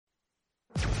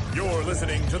You're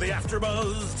listening to the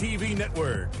AfterBuzz TV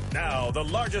Network, now the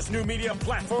largest new media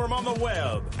platform on the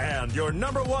web, and your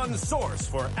number one source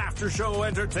for after-show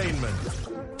entertainment.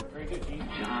 Very good, Keith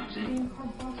Johnson.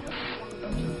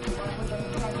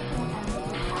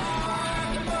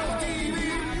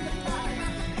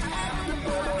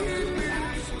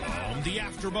 The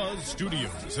AfterBuzz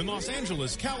Studios in Los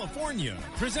Angeles, California.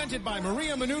 Presented by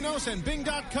Maria Menounos and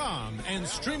Bing.com and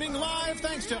streaming live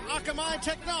thanks to Akamai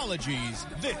Technologies.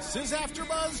 This is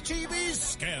AfterBuzz TV's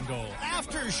Scandal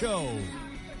After Show.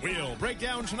 We'll break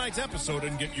down tonight's episode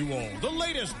and get you all the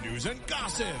latest news and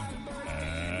gossip.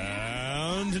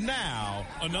 And now,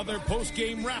 another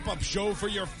post-game wrap-up show for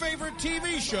your favorite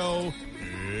TV show.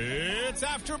 It's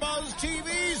AfterBuzz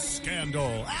TV's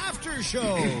Scandal After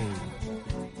Show.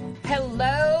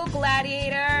 Hello,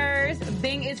 Gladiators!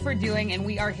 Bing is for doing, and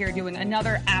we are here doing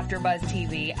another AfterBuzz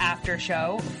TV after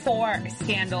show for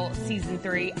Scandal Season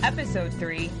 3, Episode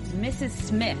 3, Mrs.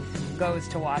 Smith Goes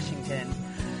to Washington.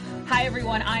 Hi,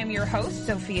 everyone. I'm your host,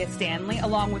 Sophia Stanley,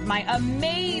 along with my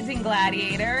amazing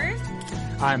Gladiators.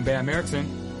 I'm Bam Erickson.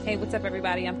 Hey, what's up,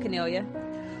 everybody? I'm Cornelia.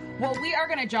 Well, we are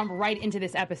going to jump right into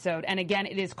this episode, and again,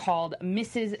 it is called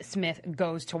Mrs. Smith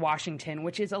Goes to Washington,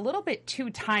 which is a little bit too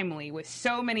timely with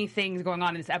so many things going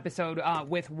on in this episode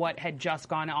with what had just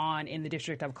gone on in the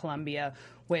District of Columbia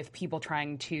with people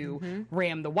trying to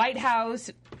ram the White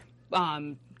House,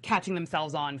 catching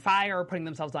themselves on fire, putting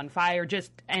themselves on fire,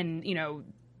 and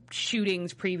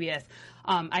shootings previous.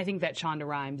 I think that Shonda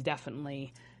Rhimes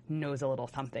definitely knows a little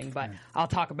something, but I'll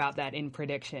talk about that in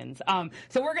predictions.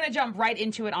 So we're going to jump right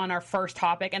into it on our first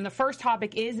topic, and the first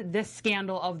topic is the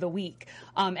scandal of the week,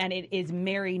 and it is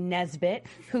Mary Nesbitt,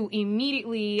 who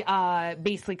immediately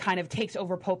basically kind of takes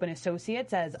over Pope &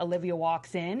 Associates as Olivia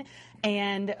walks in,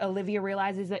 and Olivia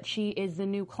realizes that she is the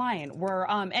new client. Were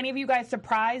any of you guys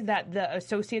surprised that the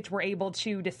associates were able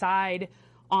to decide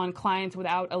on clients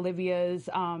without Olivia's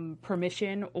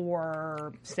permission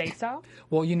or say-so?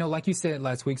 Well, like you said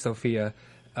last week, Sophia,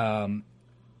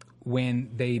 when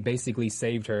they basically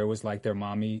saved her, it was like their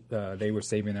mommy, they were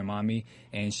saving their mommy,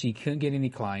 and she couldn't get any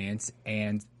clients,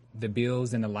 and the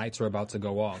bills and the lights were about to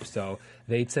go off. So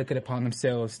they took it upon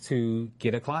themselves to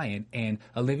get a client. And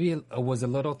Olivia was a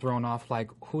little thrown off,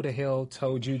 like, who the hell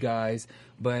told you guys?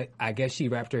 But I guess she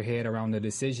wrapped her head around the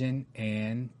decision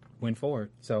and went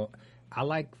forward. So I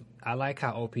like how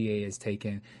OPA has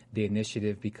taken the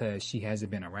initiative because she hasn't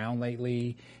been around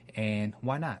lately, and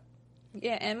why not?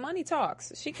 Yeah, and money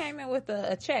talks. She came in with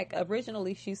a check.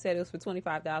 Originally, she said it was for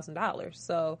 $25,000.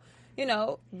 So,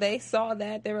 they saw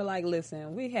that. They were like,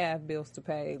 listen, we have bills to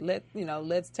pay.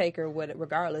 Let's take her with it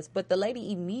regardless. But the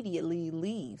lady immediately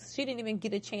leaves. She didn't even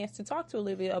get a chance to talk to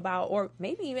Olivia about, or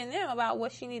maybe even them, about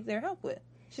what she needed their help with.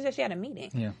 She said she had a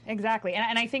meeting. Yeah, exactly.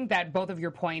 And I think that both of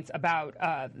your points about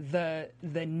the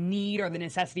need or the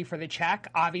necessity for the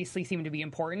check obviously seem to be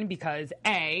important because,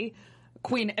 A,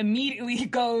 Quinn immediately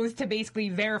goes to basically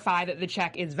verify that the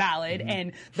check is valid,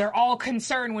 and they're all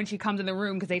concerned when she comes in the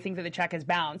room because they think that the check has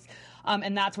bounced.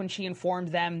 And that's when she informed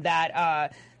them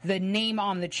that the name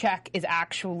on the check is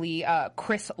actually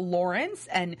Chris Lawrence.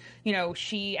 And,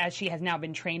 she, as she has now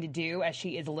been trained to do, as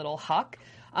she is a little huck,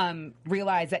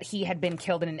 realized that he had been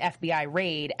killed in an FBI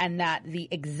raid and that the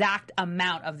exact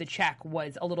amount of the check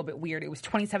was a little bit weird. It was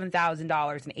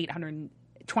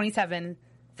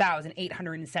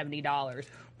 $27,870,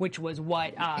 which was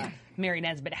what Mary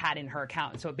Nesbitt had in her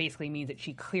account. So it basically means that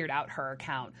she cleared out her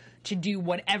account to do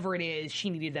whatever it is she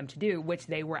needed them to do, which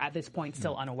they were at this point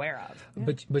still unaware of.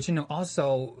 But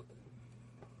also,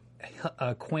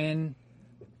 Quinn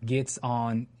gets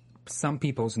on some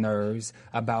people's nerves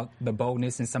about the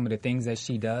boldness and some of the things that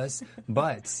she does,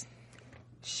 but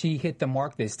she hit the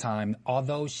mark this time.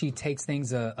 Although she takes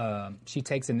things, she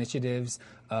takes initiatives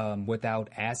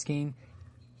without asking,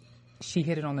 she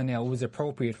hit it on the nail. It was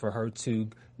appropriate for her to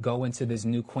go into this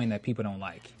new Quinn that people don't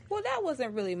like. Well, that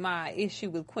wasn't really my issue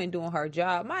with Quinn doing her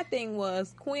job. My thing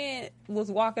was Quinn was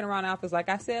walking around the office, like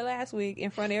I said last week, in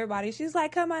front of everybody. She's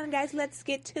like, come on, guys, let's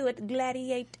get to it.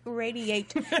 Gladiate,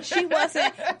 radiate. She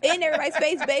wasn't in everybody's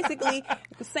face, basically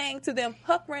saying to them,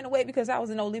 Huck ran away because I was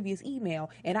in Olivia's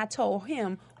email, and I told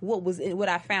him what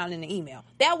I found in the email.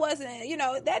 That wasn't,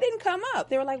 that didn't come up.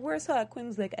 They were like, where's Huck? Quinn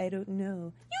was like, I don't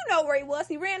know. You know where he was.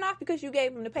 He ran off because you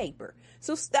gave him the paper.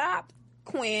 So stop,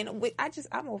 Quinn.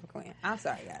 I'm over Quinn. I'm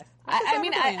sorry, guys.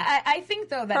 I think,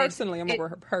 though, that personally, I'm over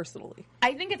her personally.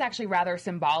 I think it's actually rather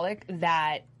symbolic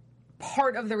that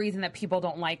part of the reason that people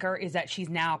don't like her is that she's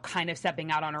now kind of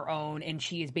stepping out on her own, and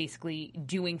she is basically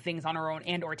doing things on her own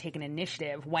and or taking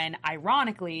initiative, when,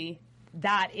 ironically,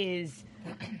 that is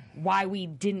why we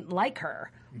didn't like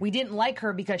her. We didn't like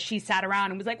her because she sat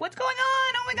around and was like, what's going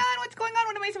on? Oh my God, what's going on?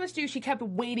 What am I supposed to do? She kept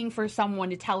waiting for someone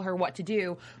to tell her what to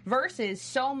do versus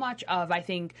so much of, I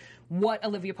think, what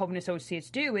Olivia Pope and Associates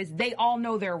do is they all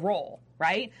know their role,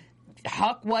 right?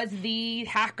 Huck was the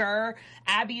hacker.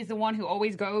 Abby is the one who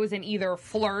always goes and either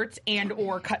flirts and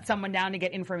or cuts someone down to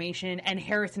get information. And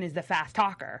Harrison is the fast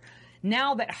talker.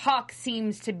 Now that Huck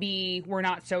seems to be, we're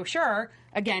not so sure,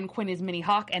 again, Quinn is mini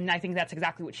Huck, and I think that's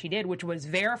exactly what she did, which was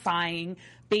verifying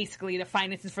basically the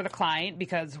finances for the client,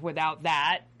 because without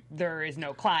that, there is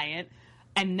no client.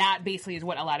 And that basically is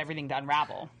what allowed everything to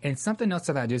unravel. And something else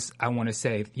that I want to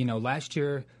say, last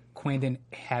year, Quinn didn't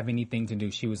have anything to do.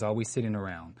 She was always sitting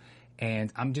around.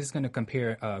 And I'm just going to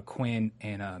compare Quinn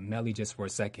and Melly just for a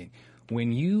second.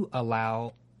 When you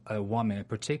allow a woman,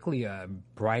 particularly a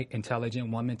bright,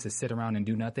 intelligent woman, to sit around and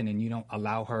do nothing, and you don't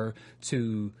allow her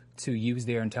to use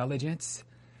their intelligence,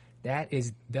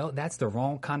 that's the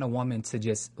wrong kind of woman to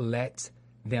just let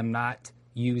them not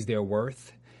use their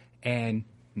worth. And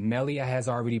Melia has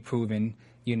already proven,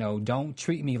 don't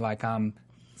treat me like I'm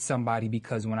somebody,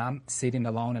 because when I'm sitting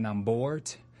alone and I'm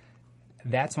bored,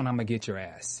 that's when I'm going to get your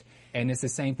ass. And it's the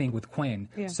same thing with Quinn.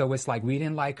 Yeah. So it's like we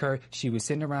didn't like her. She was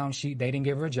sitting around. They didn't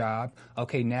give her a job.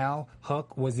 Okay, now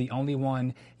Huck was the only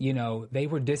one. They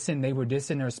were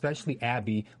dissing her. Especially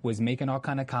Abby was making all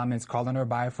kind of comments, calling her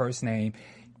by her first name.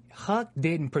 Huck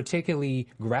didn't particularly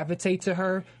gravitate to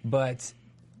her, but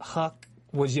Huck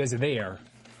was just there.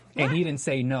 And he didn't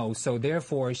say no. So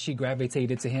therefore, she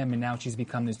gravitated to him, and now she's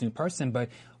become this new person. But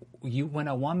when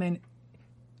a woman,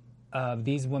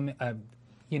 these women,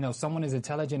 someone as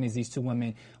intelligent as these two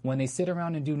women, when they sit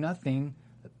around and do nothing,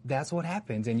 that's what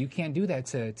happens. And you can't do that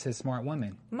to smart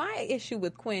women. My issue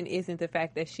with Quinn isn't the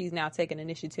fact that she's now taking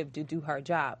initiative to do her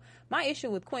job. My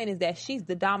issue with Quinn is that she's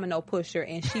the domino pusher,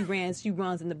 and she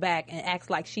runs in the back and acts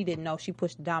like she didn't know she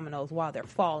pushed the dominoes while they're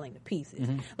falling to pieces.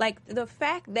 Mm-hmm. Like the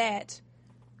fact that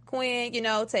Quinn,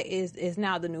 is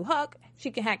now the new Huck. She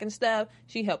can hack and stuff.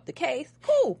 She helped the case.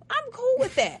 Cool. I'm cool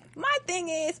with that. My thing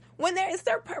is, when there is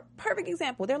their perfect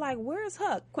example, they're like, where's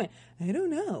Huck? Quinn, I don't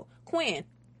know. Quinn,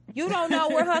 you don't know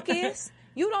where Huck is?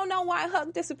 You don't know why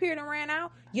Huck disappeared and ran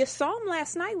out? You saw him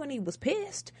last night when he was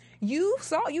pissed. You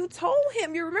told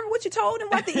him. You remember what you told him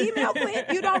about the email, Quinn?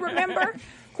 You don't remember?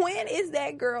 Quinn is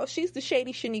that girl. She's the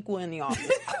Shady Shaniqua in the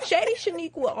office. Shady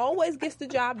Shaniqua always gets the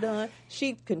job done.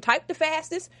 She can type the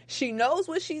fastest. She knows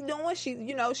what she's doing.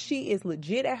 She is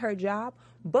legit at her job,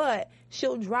 but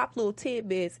she'll drop little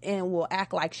tidbits and will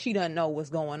act like she doesn't know what's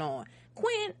going on.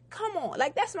 Quinn, come on.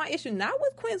 Like, that's my issue. Not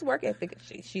with Quinn's work ethic.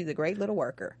 She's a great little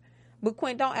worker. But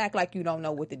Quinn, don't act like you don't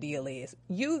know what the deal is.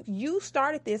 You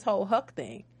started this whole Huck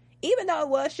thing. Even though it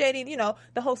was shady,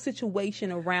 the whole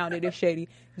situation around it is shady.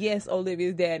 Yes,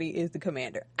 Olivia's daddy is the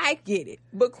commander. I get it.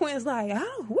 But Quinn's like,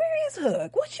 where is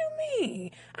Huck? What you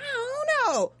mean? I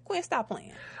don't know. Quinn, stop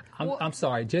playing. I'm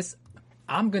sorry.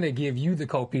 I'm going to give you the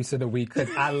cold piece of the week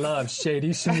because I love Shady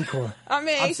Shaniqua.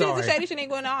 She's the Shady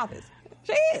Shaniqua in the office.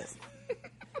 She is.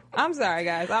 I'm sorry,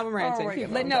 guys. I'm ranting.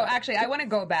 Right. No, actually, I want to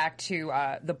go back to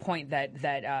the point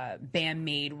that Bam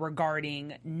made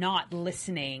regarding not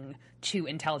listening to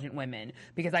intelligent women,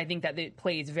 because I think that it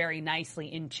plays very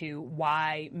nicely into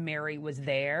why Mary was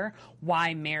there,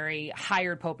 why Mary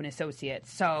hired Pope and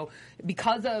Associates. So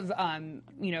because of,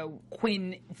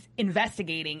 Quinn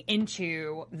investigating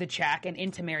into the check and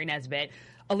into Mary Nesbitt,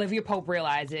 Olivia Pope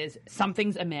realizes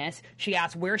something's amiss. She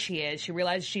asks where she is. She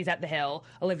realizes she's at the Hill.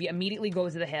 Olivia immediately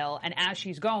goes to the Hill, and as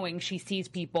she's going, she sees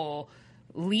people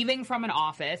leaving from an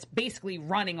office, basically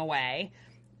running away.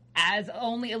 As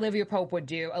only Olivia Pope would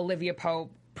do, Olivia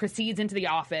Pope proceeds into the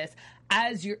office.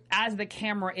 As the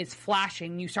camera is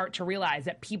flashing, you start to realize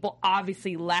that people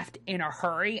obviously left in a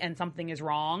hurry and something is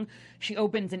wrong. She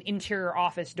opens an interior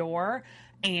office door,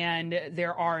 and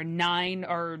there are 9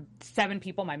 or 7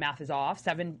 people. My math is off.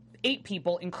 8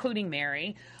 people, including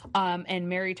Mary. And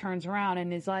Mary turns around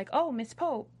and is like, "Oh, Miss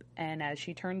Pope." And as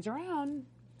she turns around,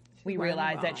 we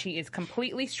realize that she is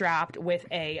completely strapped with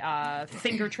a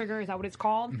finger trigger. Is that what it's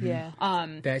called? Mm-hmm.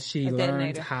 Yeah. That she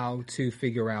learned how to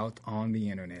figure out on the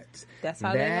internet. That's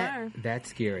how they learn. That's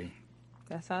scary.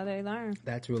 That's how they learn.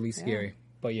 That's really scary. Yeah.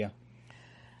 But yeah.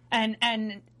 And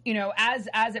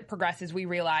as it progresses, we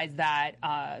realize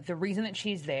that the reason that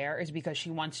she's there is because she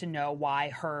wants to know why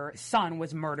her son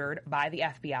was murdered by the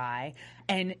FBI.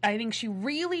 And I think she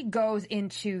really goes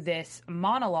into this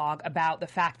monologue about the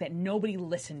fact that nobody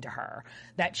listened to her,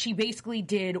 that she basically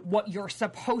did what you're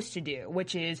supposed to do,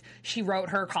 which is she wrote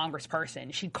her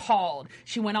congressperson, she called,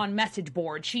 she went on message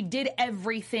boards, she did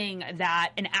everything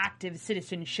that an active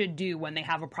citizen should do when they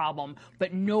have a problem,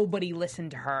 but nobody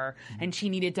listened to her, and she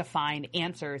needed to find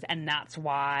answers others, and that's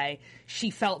why she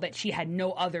felt that she had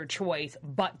no other choice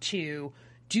but to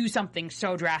do something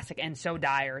so drastic and so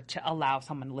dire to allow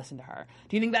someone to listen to her.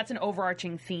 Do you think that's an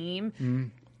overarching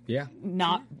theme? Yeah.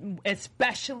 Not,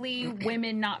 especially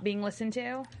women not being listened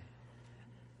to?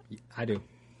 I do.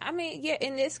 I mean, yeah,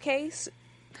 in this case,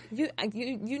 you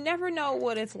never know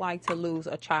what it's like to lose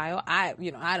a child. I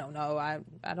don't know. I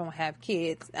don't have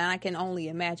kids, and I can only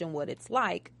imagine what it's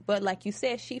like. But like you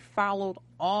said, she followed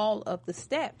all of the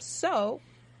steps. So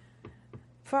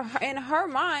for her, in her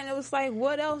mind, it was like,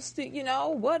 what else do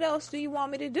you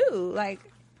want me to do? Like,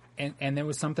 And there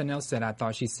was something else that I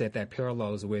thought she said that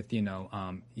parallels with,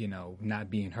 not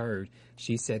being heard.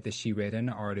 She said that she read in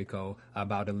an article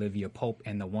about Olivia Pope,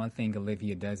 and the one thing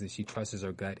Olivia does is she trusts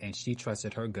her gut, and she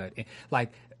trusted her gut. And,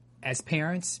 like, as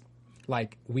parents,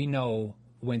 like, we know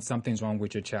when something's wrong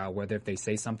with your child, whether if they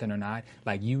say something or not,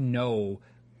 like,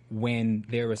 when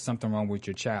there is something wrong with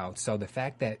your child. So the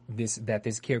fact that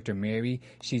this character, Mary,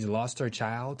 she's lost her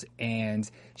child and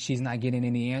she's not getting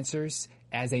any answers,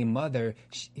 as a mother,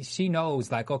 she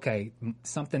knows, like, okay,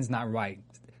 something's not right.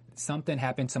 Something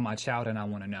happened to my child and I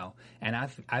want to know. And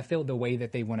I feel the way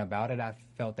that they went about it, I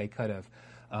felt they could have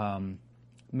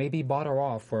maybe bought her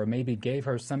off, or maybe gave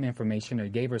her some information, or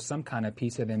gave her some kind of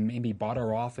piece of them, maybe bought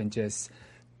her off and just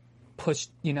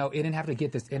pushed, it didn't have to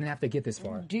get this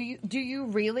far. Do you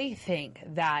really think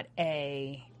that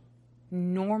a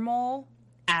normal,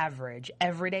 average,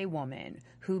 everyday woman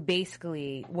who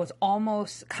basically was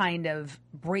almost kind of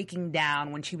breaking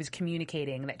down when she was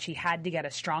communicating that she had to get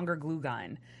a stronger glue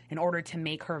gun in order to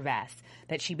make her vest,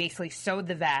 that she basically sewed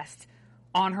the vest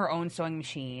on her own sewing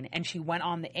machine and she went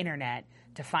on the internet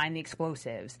to find the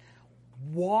explosives,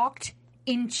 walked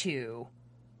into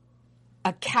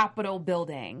a Capitol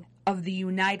building of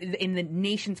in the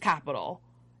nation's capital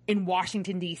in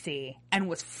Washington, D.C., and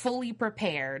was fully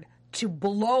prepared to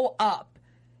blow up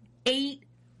 8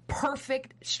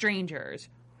 perfect strangers,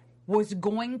 was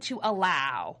going to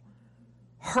allow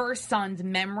her son's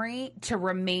memory to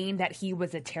remain that he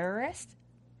was a terrorist?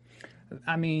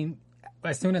 I mean,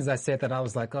 as soon as I said that, I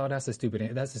was like, "Oh, that's a stupid.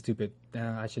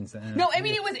 I shouldn't say." No, I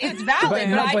mean it's valid,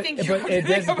 but I think you're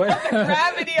thinking about the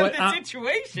gravity of the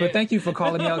situation. But thank you for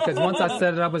calling me out, because once I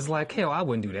said it, I was like, "Hell, I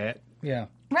wouldn't do that." Yeah.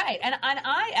 Right, and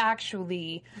I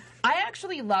actually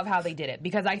love how they did it,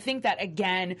 because I think that,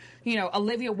 again,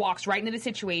 Olivia walks right into the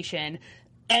situation,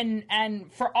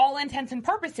 and for all intents and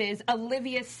purposes,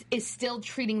 Olivia is still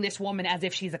treating this woman as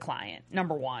if she's a client,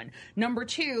 number one. Number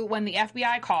two, when the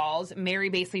FBI calls, Mary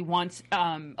basically wants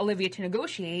Olivia to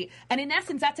negotiate, and in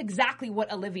essence, that's exactly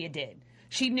what Olivia did.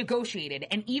 She negotiated,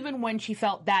 and even when she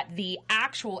felt that the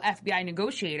actual FBI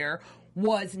negotiator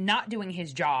was not doing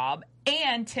his job,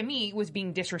 and to me was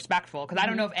being disrespectful, because I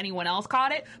don't know if anyone else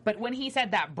caught it, but when he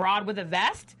said that broad with a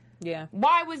vest, yeah,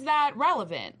 why was that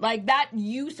relevant? Like, that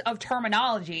use of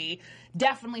terminology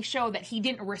definitely showed that he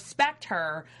didn't respect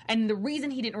her, and the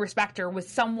reason he didn't respect her was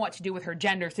somewhat to do with her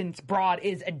gender, since broad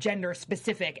is a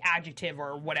gender-specific adjective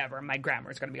or whatever. My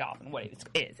grammar is going to be off in what it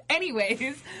is.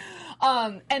 Anyways,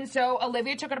 and so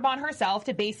Olivia took it upon herself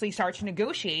to basically start to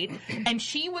negotiate, and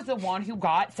she was the one who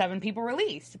got 7 people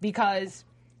released, because,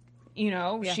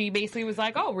 she basically was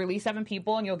like, oh, release 7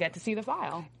 people and you'll get to see the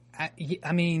file.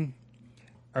 I mean,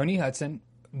 Ernie Hudson,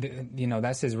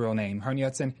 that's his real name. Ernie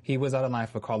Hudson, he was out of line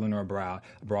for calling her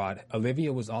broad.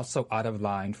 Olivia was also out of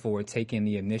line for taking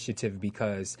the initiative,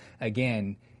 because,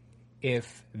 again,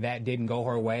 if that didn't go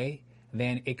her way,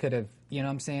 then it could have,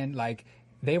 like,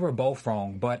 they were both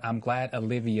wrong. But I'm glad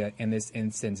Olivia, in this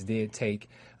instance, did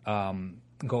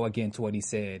go against what he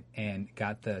said and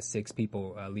got the 6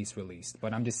 people at least released.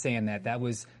 But I'm just saying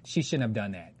she shouldn't have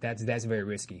done that. That's very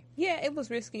risky. Yeah, it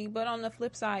was risky. But on the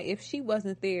flip side, if she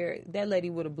wasn't there, that lady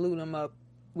would have blew them up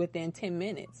within 10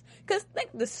 minutes. Because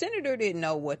the senator didn't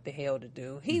know what the hell to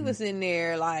do. He was in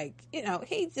there like,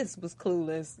 he just was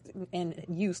clueless and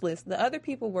useless. The other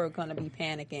people were going to be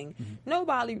panicking.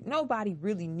 Nobody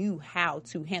really knew how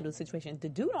to handle the situation. The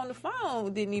dude on the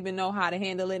phone didn't even know how to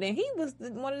handle it, and he was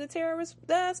one of the terrorist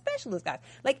specialist guys.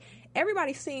 Like,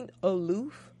 everybody seemed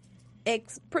aloof.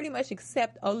 Pretty much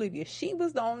except Olivia. She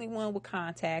was the only one with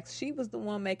contacts. She was the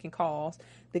one making calls.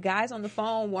 The guys on the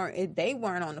phone weren't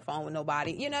on the phone with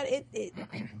nobody.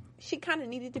 She kind of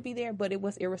needed to be there, but it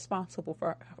was irresponsible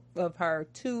of her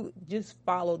to just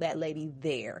follow that lady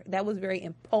there. That was very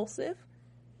impulsive.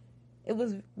 It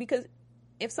was, because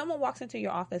if someone walks into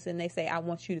your office and they say, I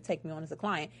want you to take me on as a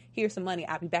client, here's some money,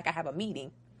 I'll be back, I have a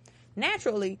meeting.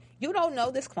 Naturally, you don't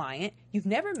know this client. You've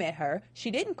never met her. She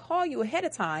didn't call you ahead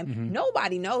of time.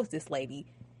 Nobody knows this lady.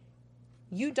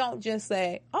 you don't just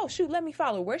say, "Oh shoot, let me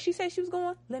follow where she said she was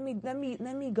going. Let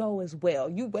me go as well."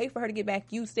 You wait for her to get back.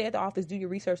 You stay at the office, do your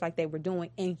research like they were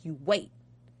doing, and you wait.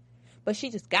 But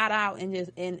she just got out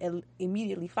and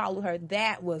immediately followed her.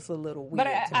 That was a little weird. But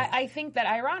I think that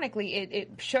ironically, it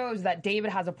shows that David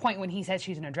has a point when he says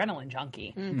she's an adrenaline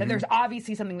junkie. Mm-hmm. That there's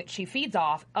obviously something that she feeds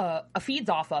off of,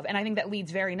 and I think that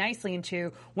leads very nicely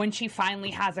into when she finally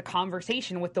has a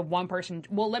conversation with the one person.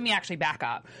 Well, let me actually back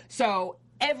up. So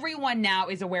everyone now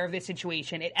is aware of this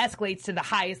situation. It escalates to the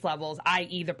highest levels,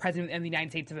 i.e., the President of the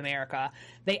United States of America.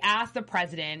 They ask the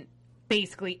President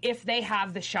basically if they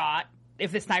have the shot.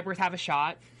 If the snipers have a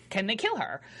shot, can they kill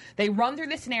her? They run through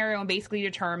the scenario and basically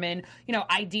determine,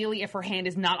 ideally if her hand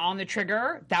is not on the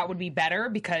trigger, that would be better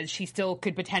because she still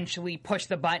could potentially push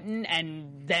the button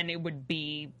and then it would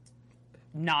be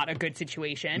not a good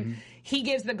situation. Mm-hmm. He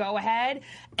gives the go-ahead,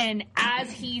 and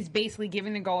as he's basically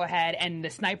giving the go-ahead and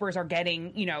the snipers are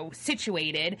getting,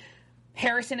 situated,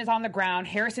 Harrison is on the ground.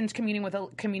 Harrison's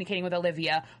communicating with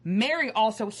Olivia. Mary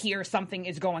also hears something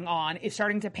is going on, is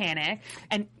starting to panic,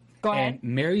 and go ahead.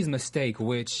 And Mary's mistake,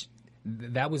 which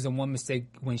that was the one mistake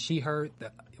when she heard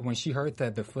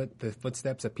the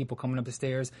footsteps of people coming up the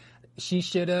stairs. She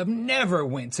should have never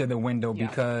went to the window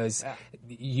because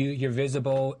you're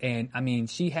visible. And I mean,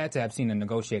 she had to have seen a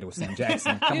negotiator with Sam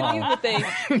Jackson. Come on,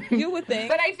 you would think.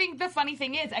 But I think the funny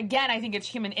thing is, again, I think it's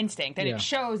human instinct, and it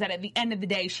shows that at the end of the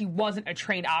day, she wasn't a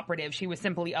trained operative. She was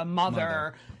simply a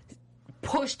mother.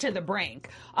 Pushed to the brink.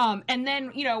 And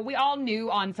then, we all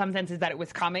knew on some senses that it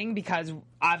was coming because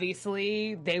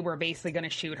obviously they were basically going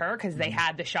to shoot her because they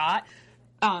had the shot.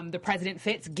 The President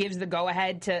Fitz gives the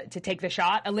go-ahead to take the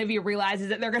shot. Olivia realizes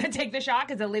that they're going to take the shot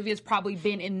because Olivia's probably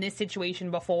been in this situation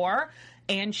before,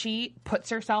 and she puts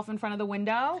herself in front of the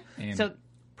window. And so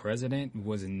President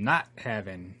was not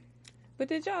having... But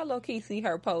did y'all low-key see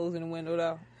her pose in the window,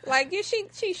 though? Like,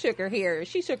 she shook her hair.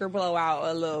 She shook her blowout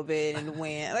a little bit in the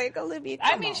wind. Like, Olivia,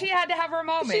 come on. She had to have her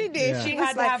moment. She did. Yeah. She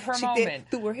had to have her moment.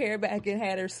 Threw her hair back and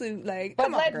had her suit. Like,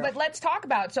 but let's talk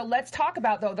about,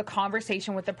 though, the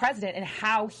conversation with the President and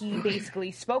how he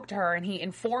basically spoke to her and he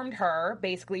informed her,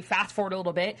 basically, fast forward a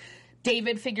little bit.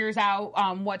 David figures out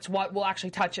what's what. We'll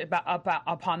actually touch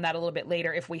upon that a little bit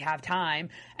later if we have time.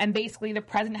 And basically, the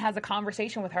President has a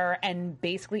conversation with her and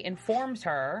basically informs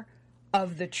her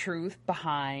of the truth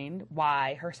behind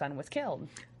why her son was killed.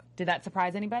 Did that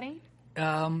surprise anybody?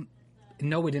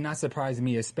 No, it did not surprise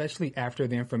me, especially after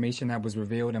the information that was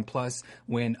revealed, and plus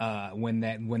when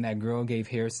that girl gave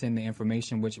Harrison the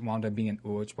information, which wound up being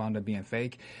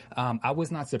fake. I was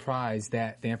not surprised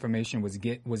that the information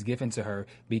was given to her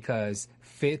because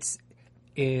Fitz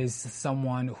is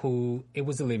someone who, it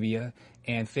was Olivia,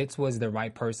 and Fitz was the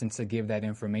right person to give that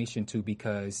information to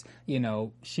because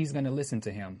she's going to listen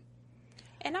to him.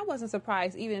 And I wasn't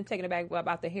surprised, even taking it back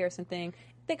about the Harrison thing.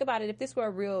 Think about it. If this were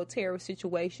a real terrorist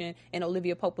situation and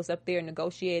Olivia Pope was up there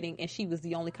negotiating and she was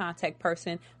the only contact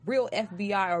person, real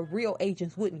FBI or real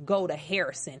agents wouldn't go to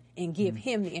Harrison and give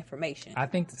him the information. I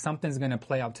think something's going to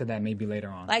play out to that maybe later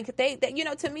on. Like,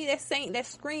 to me, that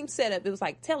Scream setup, it was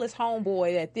like, tell his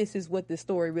homeboy that this is what the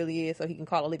story really is so he can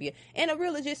call Olivia. In a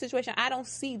real legit situation, I don't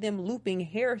see them looping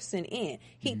Harrison in.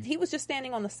 He was just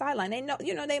standing on the sideline. They know,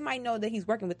 they might know that he's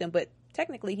working with them, but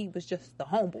technically he was just the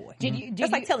homeboy.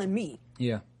 That's like telling me.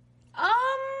 Yeah.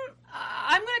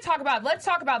 Let's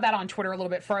talk about that on Twitter a little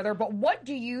bit further, but what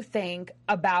do you think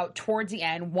about towards the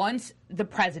end, once the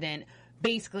President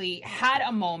basically had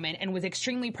a moment and was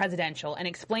extremely presidential and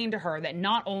explained to her that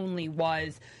not only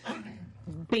was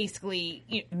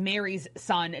basically Mary's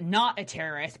son not a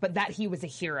terrorist, but that he was a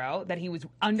hero, that he was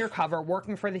undercover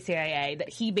working for the CIA, that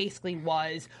he basically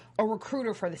was a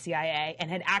recruiter for the CIA and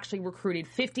had actually recruited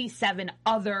 57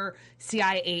 other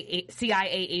CIA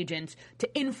agents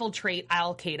to infiltrate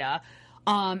Al-Qaeda,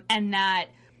 and that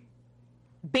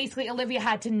basically Olivia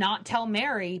had to not tell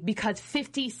Mary because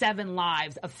 57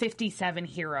 lives of 57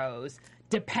 heroes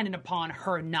dependent upon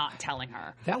her not telling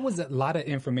her. That was a lot of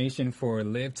information for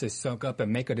Liv to soak up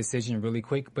and make a decision really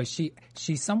quick, but she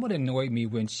somewhat annoyed me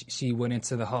when she went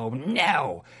into the whole,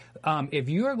 no! If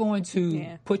you are going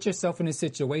to put yourself in a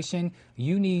situation,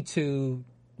 you need to,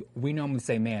 we normally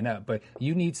say man up, but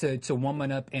you need to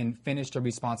woman up and finish the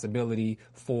responsibility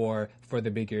for for the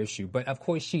bigger issue. But of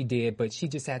course she did, but she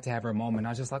just had to have her moment. I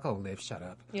was just like, oh, Liv, shut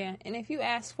up. Yeah, and if you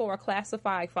ask for a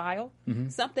classified file,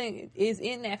 something is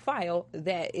in that file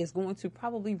that is going to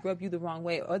probably rub you the wrong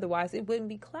way. Otherwise, it wouldn't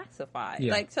be classified.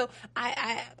 Yeah. Like, so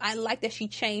I like that she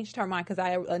changed her mind, because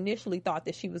I initially thought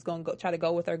that she was going to try to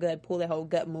go with her gut, pull that whole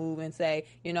gut move and say,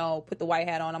 you know, put the white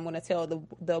hat on. I'm going to tell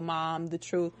the mom the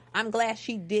truth. I'm glad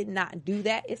she did not do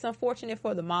that. It's unfortunate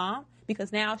for the mom,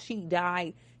 because now she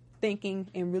died thinking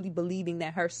and really believing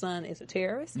that her son is a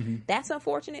terrorist. That's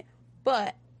unfortunate,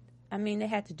 but I mean, they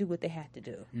had to do what they had to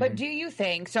do. But do you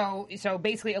think, so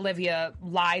basically Olivia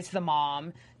lies to the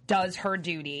mom, does her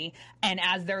duty, and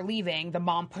as they're leaving, the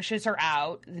mom pushes her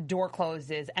out, the door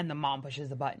closes, and the mom pushes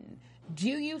the button. Do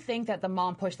you think that the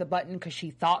mom pushed the button because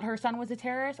she thought her son was a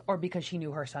terrorist, or because she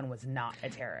knew her son was not a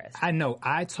terrorist? I know.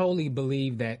 I totally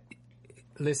believe that.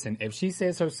 Listen, if she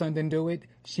says her son didn't do it,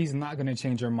 she's not going to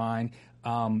change her mind.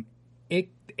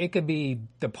 It could be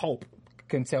the Pope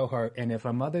can tell her, and if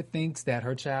her mother thinks that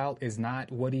her child is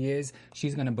not what he is,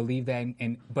 she's going to believe that.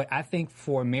 But I think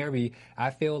for Mary,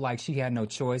 I feel like she had no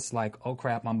choice. Like, oh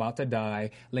crap, I'm about to die.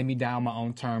 Let me die on my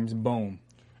own terms. Boom.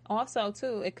 Also,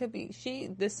 too, it could be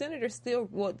the senator still,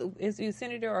 is he a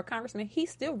senator or a congressman? He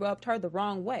still rubbed her the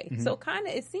wrong way. So kind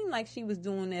of, it seemed like she was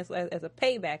doing this as a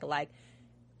payback. Like,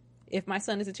 if my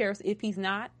son is a terrorist, if he's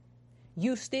not,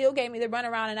 you still gave me the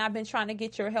runaround, and I've been trying to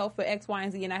get your help for X, Y,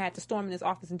 and Z, and I had to storm in this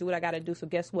office and do what I got to do. So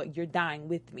guess what? You're dying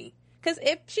with me. Because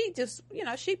if she just,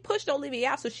 she pushed Olivia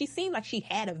out, so she seemed like she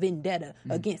had a vendetta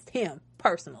against him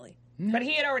personally. But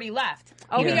he had already left.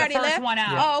 Oh, he was already the first left? one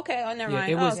out. Oh, okay. Oh, never mind.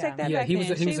 Take that back. He was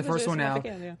then. the first one out. She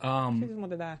just wanted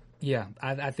to die. Yeah,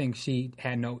 I think she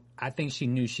had no. I think she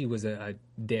knew she was a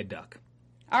dead duck.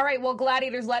 All right, well,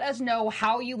 Gladiators, let us know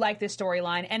how you like this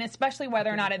storyline, and especially whether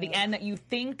or not at the end that you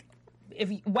think,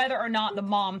 whether or not the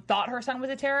mom thought her son was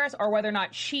a terrorist, or whether or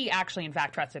not she actually, in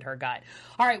fact, trusted her gut.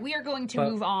 All right, we are going to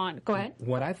move on. Go ahead.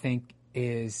 What I think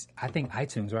is,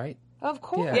 iTunes, right? Of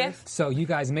course. Yeah. Yes. So you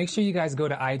guys, make sure you guys go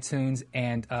to iTunes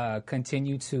and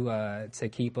continue to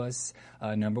keep us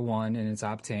number one in the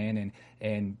top 10.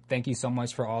 And thank you so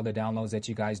much for all the downloads that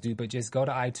you guys do. But just go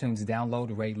to iTunes,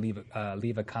 download, rate,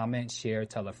 leave a comment, share,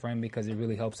 tell a friend, because it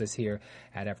really helps us here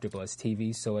at AfterBuzz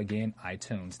TV. So again,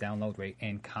 iTunes, download, rate,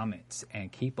 and comments,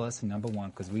 and keep us number one,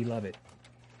 because we love it.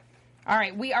 All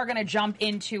right, we are going to jump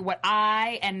into what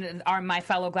I and my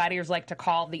fellow gladiators like to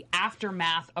call the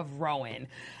aftermath of Rowan.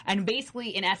 And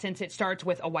basically, in essence, it starts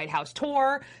with a White House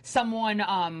tour.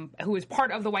 Someone who is part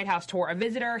of the White House tour, a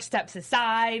visitor, steps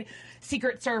aside.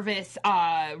 Secret Service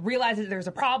realizes there's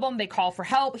a problem. They call for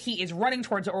help. He is running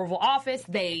towards the Oval Office.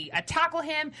 They tackle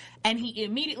him, and he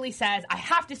immediately says, I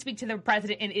have to speak to the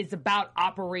president, and it's about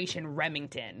Operation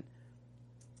Remington.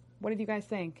 What did you guys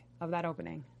think of that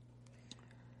opening?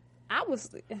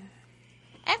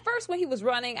 At first, when he was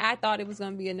running, I thought it was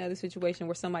going to be another situation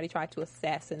where somebody tried to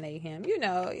assassinate him.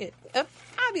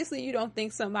 Obviously, you don't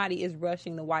think somebody is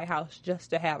rushing the White House just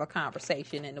to have a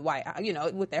conversation in the White House,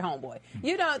 with their homeboy.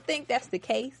 You don't think that's the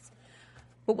case.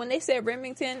 But when they said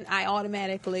Remington, I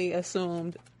automatically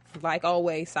assumed, like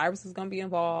always, Cyrus is going to be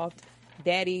involved.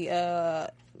 Daddy,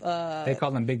 they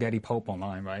call him Big Daddy Pope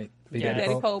online, right? Big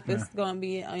Daddy Pope is going to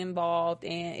be involved,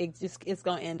 and it's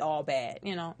going to end all bad.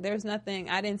 There's nothing.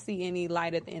 I didn't see any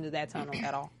light at the end of that tunnel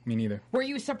at all. Me neither. Were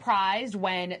you surprised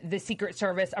when the Secret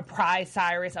Service apprised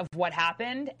Cyrus of what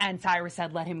happened, and Cyrus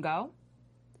said, "Let him go"?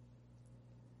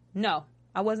 No,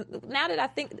 I wasn't. Now that I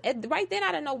think, right then,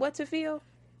 I didn't know what to feel,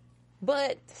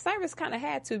 but Cyrus kind of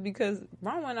had to, because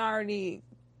Rowan already.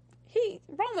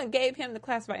 Roman gave him the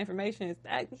classified information.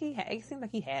 It seemed like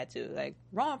he had to. Like,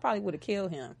 Roman probably would have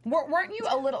killed him. Weren't you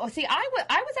a little... See, I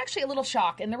was actually a little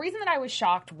shocked. And the reason that I was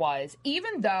shocked was,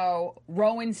 even though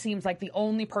Rowan seems like the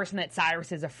only person that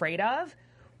Cyrus is afraid of,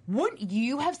 wouldn't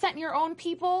you have sent your own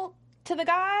people to the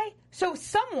guy? So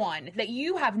someone that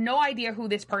you have no idea who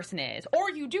this person is,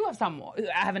 or you do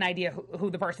have an idea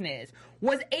who the person is,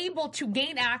 was able to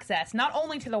gain access not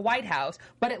only to the White House,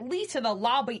 but at least to the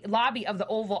lobby of the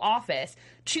Oval Office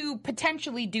to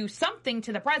potentially do something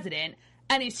to the president,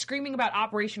 and is screaming about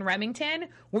Operation Remington,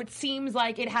 which seems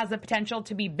like it has the potential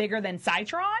to be bigger than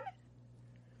Citron,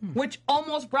 which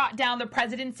almost brought down the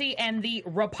presidency and the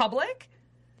Republic,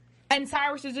 and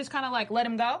Cyrus is just kind of like, let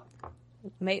him go?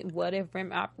 What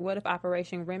if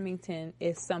Operation Remington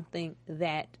is something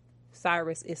that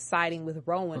Cyrus is siding with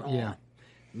Rowan on? Yeah,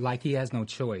 like he has no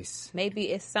choice.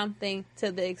 Maybe it's something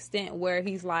to the extent where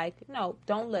he's like, no,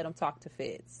 don't let him talk to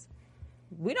Fitz.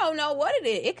 We don't know what it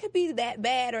is. It could be that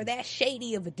bad or that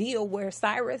shady of a deal where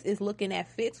Cyrus is looking at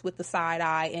Fitz with the side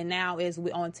eye and now is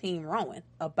on Team Rowan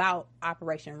about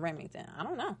Operation Remington. I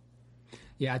don't know.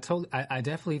 Yeah, I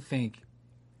definitely think,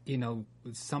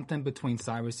 something between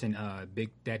Cyrus and Big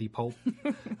Daddy Pope.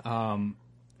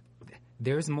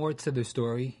 There's more to the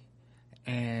story,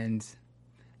 and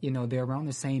they're around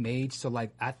the same age, so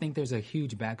I think there's a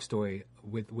huge backstory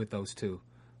with those two.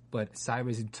 But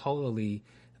Cyrus totally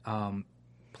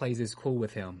plays it cool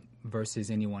with him versus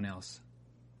anyone else.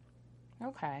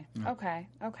 Okay.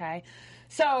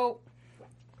 So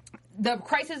the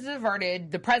crisis is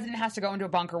averted. The president has to go into a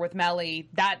bunker with Mellie.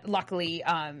 That luckily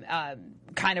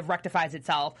kind of rectifies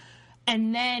itself.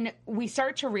 And then we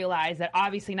start to realize that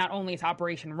obviously not only is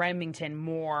Operation Remington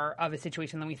more of a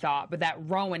situation than we thought, but that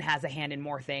Rowan has a hand in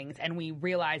more things. And we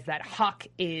realize that Huck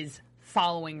is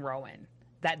following Rowan.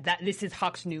 That this is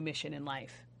Huck's new mission in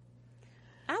life.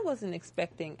 I wasn't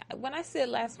expecting, when I said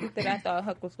last week that I thought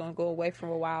Huck was going to go away for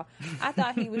a while, I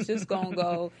thought he was just going to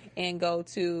go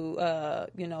to,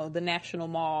 the National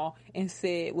Mall and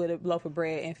sit with a loaf of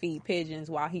bread and feed pigeons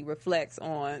while he reflects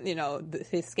on,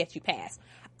 his sketchy past.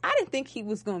 I didn't think he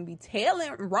was going to be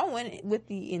tailing Rowan with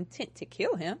the intent to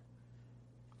kill him.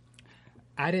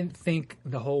 I didn't think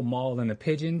the whole mall and the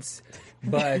pigeons,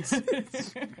 but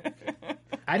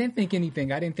I didn't think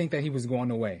anything. I didn't think that he was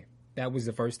going away. That was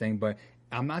the first thing, but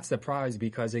I'm not surprised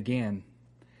because, again,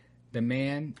 the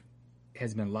man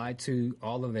has been lied to,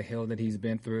 all of the hell that he's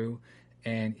been through,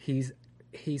 and he's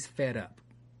fed up.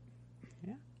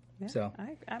 Yeah. So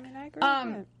I agree with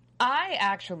that. I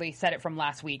actually said it from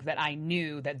last week that I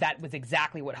knew that was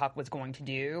exactly what Huck was going to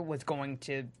do, was going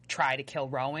to try to kill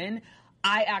Rowan.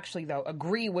 I actually, though,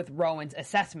 agree with Rowan's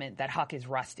assessment that Huck is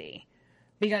rusty.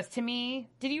 Because to me,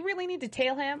 did you really need to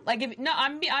tail him?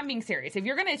 I'm being serious. If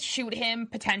you're going to shoot him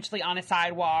potentially on a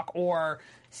sidewalk or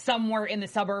somewhere in the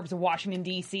suburbs of Washington,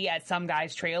 D.C. at some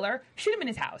guy's trailer, shoot him in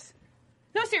his house.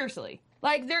 No, seriously.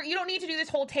 You don't need to do this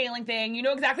whole tailing thing. You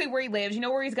know exactly where he lives. You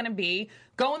know where he's going to be.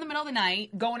 Go in the middle of the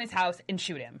night, go in his house, and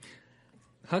shoot him.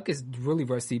 Huck is really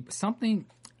rusty. Something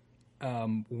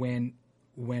when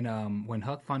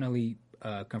Huck finally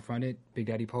confronted Big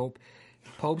Daddy Pope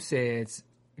says,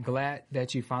 "Glad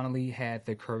that you finally had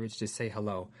the courage to say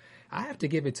hello." I have to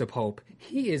give it to Pope.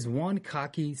 He is one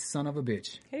cocky son of a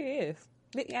bitch. He is.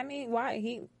 I mean, why?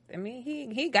 He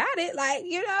got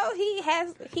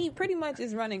it. He pretty much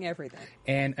is running everything.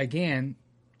 And again,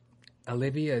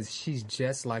 Olivia, she's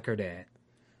just like her dad.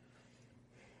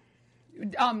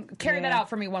 Carry that out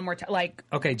for me one more time.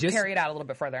 Okay, just carry it out a little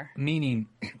bit further. Meaning,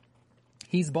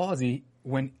 he's ballsy.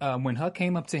 When Huck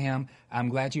came up to him, "I'm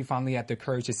glad you finally had the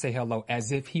courage to say hello,"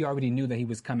 as if he already knew that he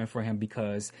was coming for him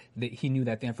because he knew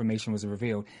that the information was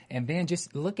revealed. And then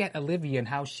just look at Olivia and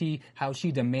how she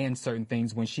demands certain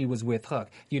things when she was with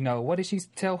Huck. What did she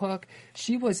tell Huck?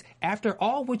 She was, after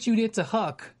all what you did to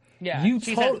Huck. Yeah, you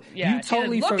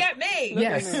totally look at me.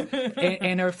 Yes,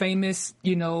 and her famous.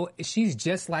 She's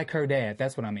just like her dad.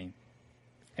 That's what I mean.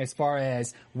 As far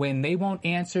as when they want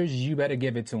answers, you better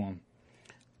give it to them.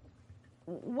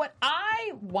 What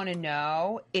I want to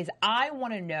know is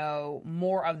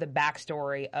more of the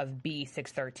backstory of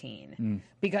B613.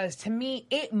 Because to me,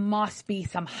 it must be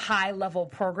some high-level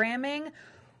programming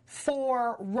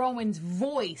for Rowan's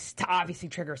voice to obviously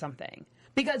trigger something.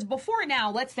 Because before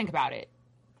now, let's think about it.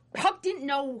 Huck didn't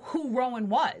know who Rowan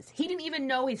was. He didn't even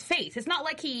know his face. It's not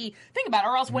like think about it,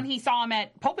 or else when he saw him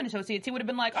at Pope & Associates, he would have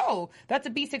been like, oh, that's a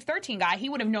B613 guy. He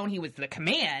would have known he was the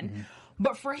command.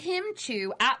 But for him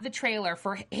to, at the trailer,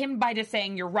 for him by just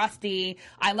saying, "You're rusty,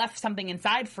 I left something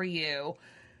inside for you,"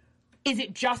 is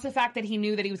it just the fact that he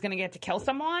knew that he was going to get to kill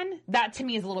someone? That, to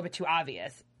me, is a little bit too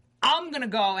obvious. I'm going to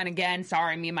go, and again,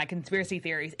 sorry, me and my conspiracy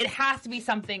theories, it has to be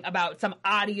something about some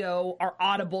audio or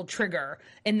audible trigger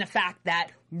in the fact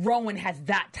that Rowan has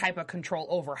that type of control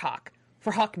over Huck.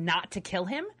 For Huck not to kill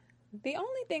him? The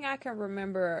only thing I can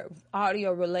remember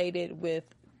audio-related with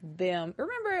them.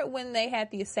 Remember when they had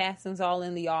the assassins all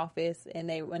in the office and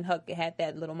when Huck had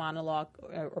that little monologue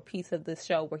or piece of the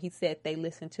show where he said they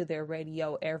listen to their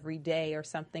radio every day or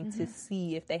something to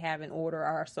see if they have an order or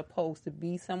are supposed to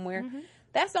be somewhere.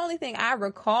 That's the only thing I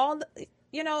recalled,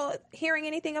 hearing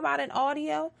anything about an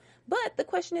audio. But the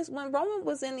question is, when Rowan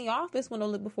was in the office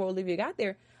before Olivia got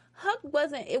there,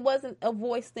 it wasn't a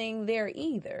voice thing there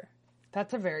either.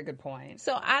 That's a very good point.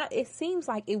 So it seems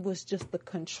like it was just the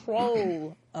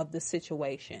control of the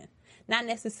situation. Not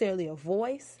necessarily a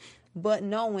voice, but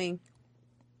knowing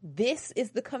this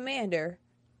is the commander.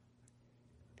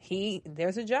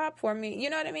 There's a job for me. You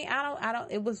know what I mean?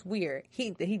 It was weird.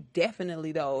 He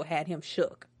definitely, though, had him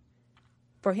shook.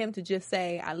 for him to just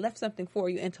say, I left something for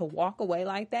you, and to walk away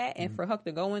like that, and for Huck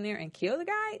to go in there and kill the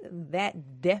guy,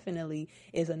 that definitely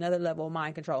is another level of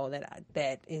mind control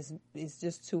that is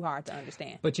just too hard to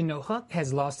understand. But, Huck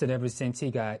has lost it ever since he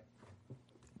got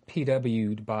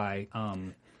PW'd by,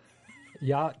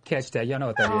 y'all catch that. Y'all know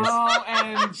what that is.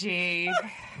 OMG.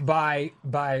 By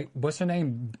what's her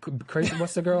name? Crazy,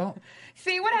 what's the girl?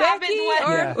 See what Becky, happens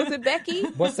when... Yeah. was it Becky?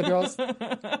 What's the girl's?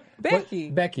 Becky.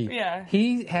 Becky. Yeah.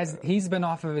 He's been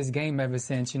off of his game ever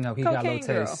since, he got a little Cocaine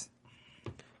girl. taste.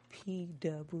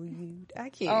 PW. I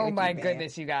can't. Oh with my you, man.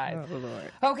 goodness, you guys. Oh,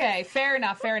 Lord. Okay, fair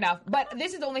enough. But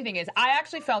this is the only thing is, I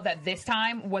actually felt that this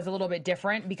time was a little bit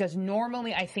different because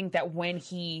normally I think that when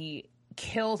he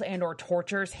kills and or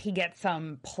tortures, he gets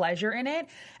some pleasure in it.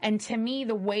 And to me,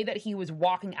 the way that he was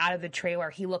walking out of the trailer,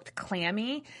 he looked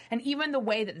clammy. And even the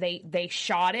way that they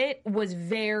shot it was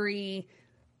very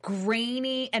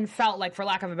grainy and felt like, for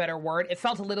lack of a better word, it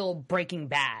felt a little Breaking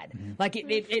Bad. Like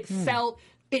it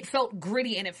felt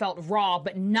gritty and it felt raw,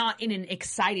 but not in an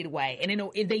excited way.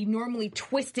 And they normally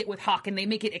twist it with Huck and they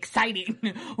make it exciting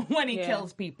when he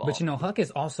kills people. But Huck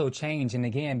has also changed, and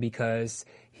again, because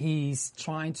he's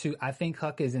trying to, I think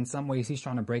Huck is in some ways, he's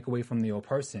trying to break away from the old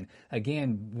person.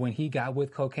 Again, when he got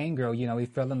with Cocaine Girl, he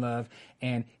fell in love,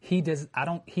 and he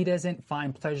doesn't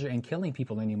find pleasure in killing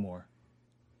people anymore.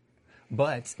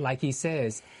 But like he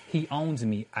says, he owns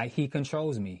me, he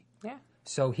controls me. Yeah.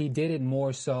 So he did it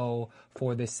more so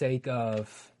for the sake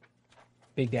of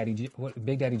Big Daddy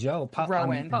Joe,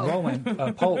 Rowan.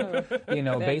 Pope,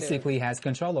 basically has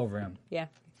control over him. Yeah.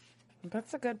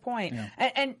 That's a good point.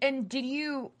 Yeah. And did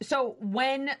you, so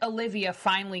when Olivia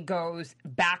finally goes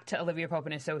back to Olivia Pope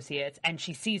and Associates and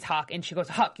she sees Huck and she goes,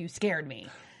 Huck, you scared me.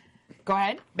 Go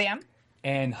ahead, bam.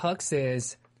 And Huck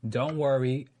says, don't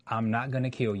worry, I'm not going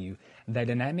to kill you. The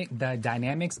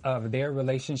dynamics of their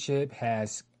relationship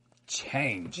has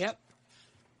changed. Yep.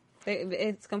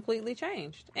 It's completely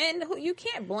changed. And you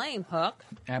can't blame Huck.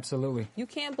 Absolutely. You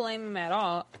can't blame him at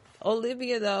all.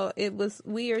 Olivia, though, it was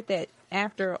weird that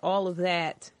after all of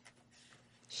that,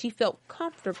 she felt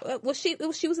comfortable. Well, she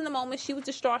was in the moment. She was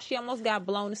distraught. She almost got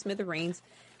blown to smithereens.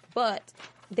 But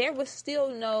there was still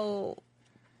no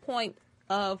point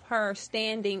of her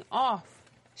standing off.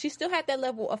 She still had that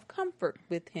level of comfort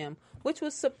with him, which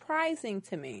was surprising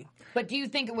to me. But do you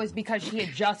think it was because she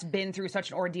had just been through such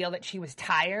an ordeal that she was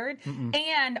tired?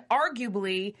 And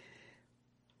arguably,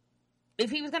 if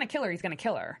he was going to kill her, he's going to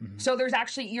kill her. So there's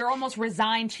actually, you're almost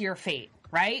resigned to your fate,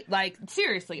 right? Like,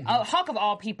 seriously, Huck of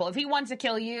all people, if he wants to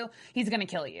kill you, he's going to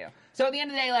kill you. So at the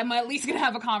end of the day, I'm at least going to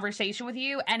have a conversation with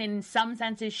you. And in some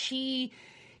senses, she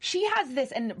has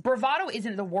this, and bravado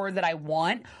isn't the word that I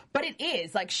want, but it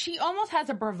is. Like, she almost has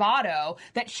a bravado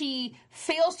that she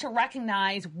fails to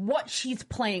recognize what she's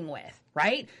playing with,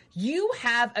 right? You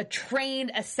have a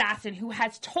trained assassin who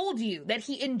has told you that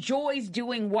he enjoys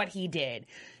doing what he did.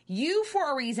 You,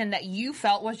 for a reason that you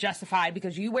felt was justified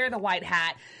because you wear the white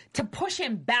hat, to push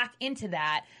him back into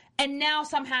that, and now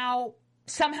somehow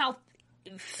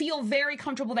feel very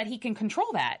comfortable that he can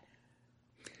control that.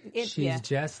 She's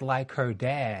just like her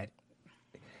dad.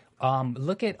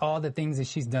 Look at all the things that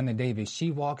she's done to David.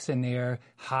 She walks in there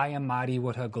high and mighty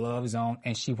with her gloves on,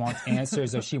 and she wants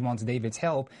answers or she wants David's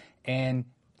help, and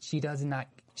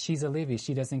she's Olivia.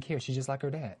 She doesn't care. She's just like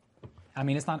her dad. I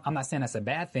mean, I'm not saying that's a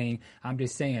bad thing. I'm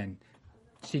just saying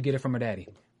she get it from her daddy.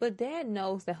 But Dad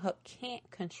knows that Huck can't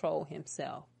control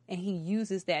himself, and he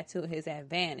uses that to his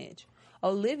advantage.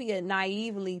 Olivia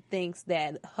naively thinks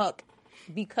that Huck,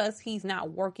 because he's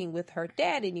not working with her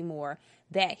dad anymore,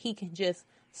 that he can just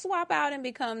swap out and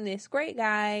become this great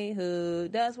guy who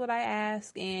does what I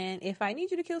ask, and if I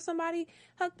need you to kill somebody,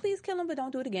 Huck, please kill him, but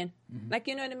don't do it again. Like,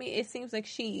 you know what I mean? It seems like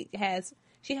she has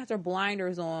her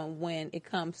blinders on when it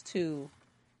comes to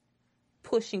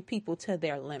pushing people to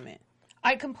their limit.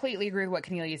 I completely agree with what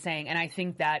Cornelia is saying, and I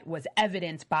think that was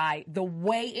evidenced by the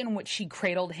way in which she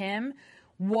cradled him.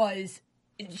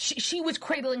 She was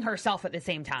cradling herself at the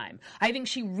same time. I think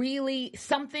she really,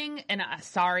 and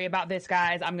sorry about this,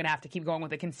 guys, I'm going to have to keep going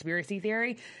with the conspiracy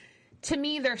theory. To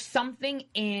me, there's something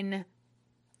in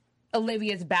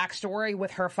Olivia's backstory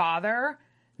with her father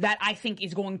that I think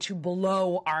is going to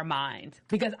blow our mind,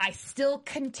 because I still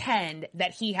contend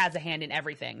that he has a hand in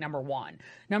everything, number one.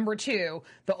 Number two,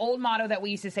 the old motto that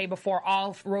we used to say before,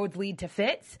 all roads lead to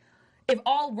Fitz. If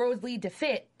all roads lead to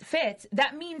Fitz,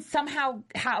 that means somehow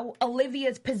how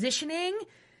Olivia's positioning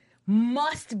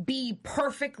must be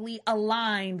perfectly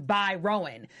aligned by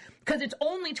Rowan. Because it's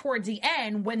only towards the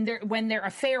end when their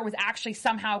affair was actually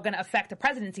somehow going to affect the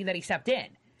presidency that he stepped in.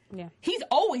 Yeah. He's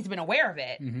always been aware of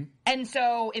it. And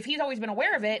so if he's always been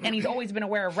aware of it and he's always been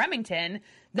aware of Remington,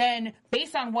 then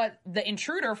based on what the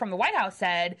intruder from the White House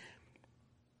said,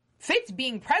 Fitz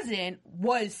being president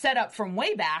was set up from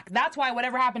way back. That's why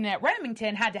whatever happened at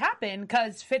Remington had to happen,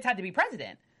 because Fitz had to be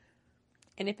president.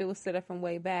 And if it was set up from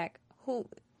way back,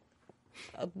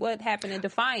 what happened in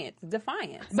Defiance?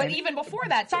 But even before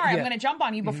that, sorry, I'm going to jump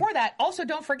on you. Before that, also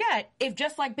don't forget, if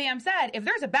just like Bam said, if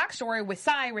there's a backstory with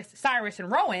Cyrus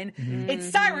and Rowan, it's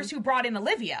Cyrus who brought in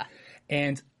Olivia.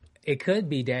 And it could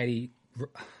be Dad,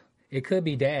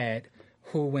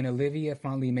 who, when Olivia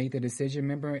finally made the decision,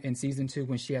 remember in season 2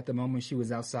 when she, at the moment she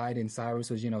was outside and Cyrus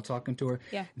was, talking to her,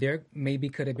 there maybe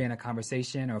could have been a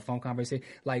conversation or a phone conversation.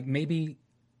 Like maybe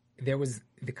there was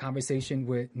the conversation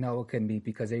with, no, it couldn't be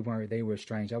because they were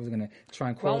strange. I was going to try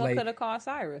and correlate. Rowan could have called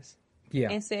Cyrus. Yeah.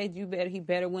 And said, he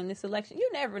better win this election. You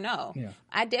never know. Yeah.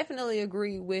 I definitely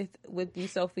agree with you,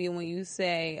 Sophia, when you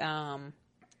say,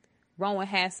 Rowan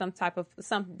has some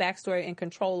backstory and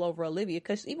control over Olivia,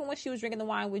 because even when she was drinking the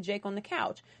wine with Jake on the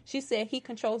couch, she said he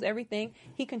controls everything.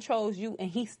 He controls you, and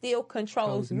he still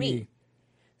controls me.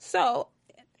 So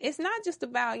it's not just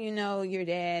about your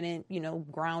dad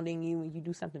and grounding you when you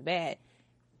do something bad.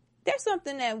 There's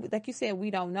something that, like you said,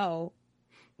 we don't know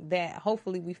that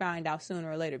hopefully we find out sooner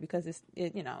or later, because it's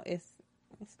a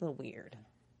little weird.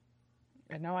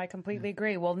 No, I completely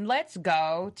agree. Well, let's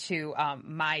go to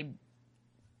my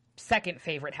second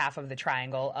favorite half of the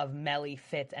triangle of Mellie,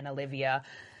 Fitz, and Olivia.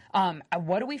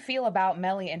 What do we feel about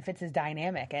Mellie and Fitz's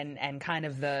dynamic and kind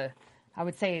of I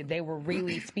would say they were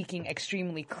really speaking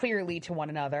extremely clearly to one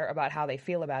another about how they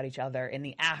feel about each other in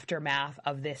the aftermath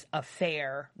of this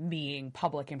affair being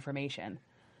public information.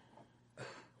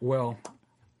 Well,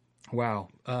 wow.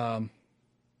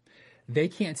 They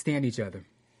can't stand each other.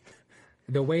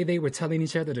 The way they were telling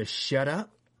each other to shut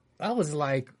up, I was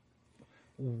like,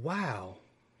 wow.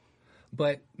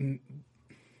 But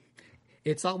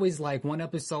it's always like one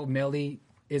episode Mellie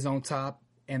is on top,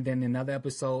 and then another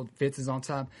episode Fitz is on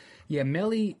top. Yeah,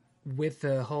 Mellie with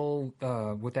the whole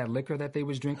with that liquor that they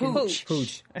was drinking, Hooch.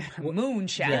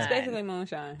 Moonshine. It's basically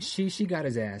moonshine. She got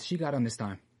his ass. She got him this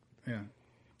time. Yeah.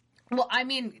 Well, I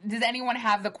mean, does anyone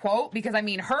have the quote? Because, I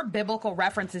mean, her biblical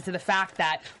references to the fact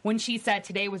that when she said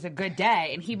today was a good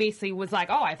day, and he basically was like,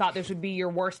 oh, I thought this would be your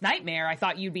worst nightmare. I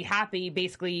thought you'd be happy.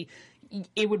 Basically,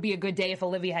 it would be a good day if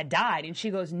Olivia had died. And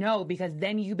she goes, no, because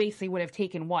then you basically would have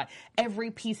taken what?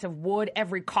 Every piece of wood,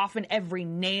 every coffin, every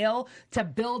nail to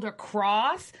build a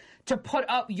cross to put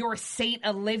up your Saint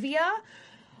Olivia.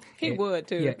 He would,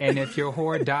 too. Yeah, and if your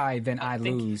whore died, then I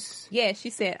lose. Yeah,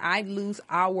 she said, I'd lose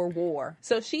our war.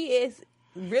 So she is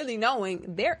really knowing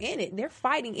they're in it. They're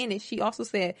fighting in it. She also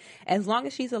said, as long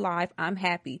as she's alive, I'm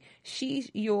happy. She's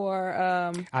your...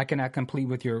 I cannot complete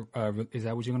with your... is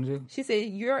that what you're going to do? She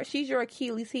said, she's your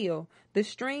Achilles heel. The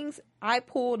strings I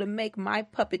pull to make my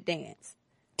puppet dance.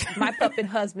 My puppet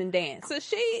husband dance. So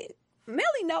Mellie,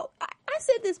 I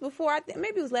said this before. I think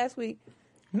maybe it was last week.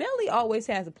 Mellie always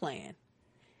has a plan.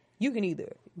 You can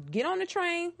either get on the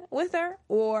train with her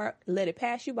or let it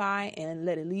pass you by and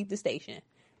let it leave the station.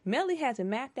 Mellie has it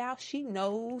mapped out. She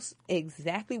knows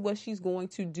exactly what she's going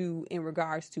to do in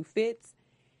regards to Fitz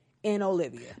and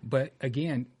Olivia. But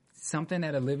again, something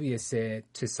that Olivia said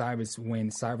to Cyrus when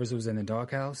Cyrus was in the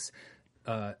doghouse,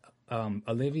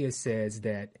 Olivia says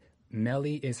that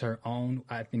Mellie is her own.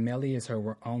 I think Mellie is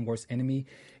her own worst enemy.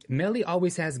 Mellie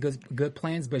always has good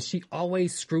plans, but she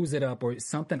always screws it up, or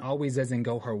something always doesn't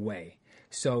go her way.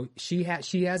 So she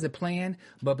has a plan,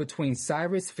 but between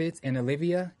Cyrus, Fitz, and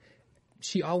Olivia,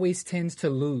 she always tends to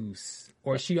lose,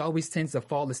 or she always tends to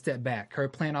fall a step back. Her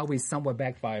plan always somewhat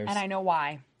backfires. And I know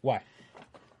why. Why?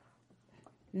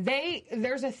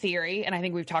 There's a theory, and I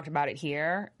think we've talked about it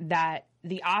here, that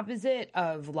the opposite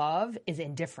of love is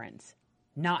indifference,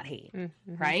 not hate,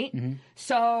 right? Mm-hmm.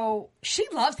 So she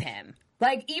loves him.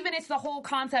 Like, even it's the whole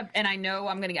concept, and I know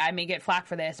I may get flack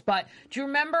for this, but do you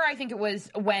remember, I think it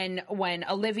was when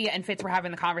Olivia and Fitz were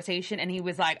having the conversation, and he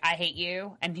was like, I hate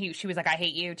you, and she was like, I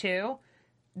hate you too?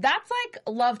 That's like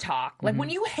love talk. Like,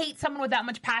 when you hate someone with that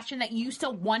much passion that you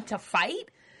still want to fight,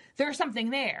 there's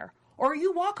something there. Or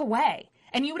you walk away.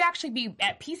 And you would actually be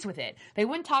at peace with it. They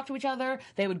wouldn't talk to each other.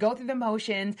 They would go through the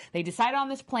motions. They decided on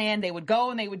this plan. They would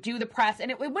go and they would do the press, and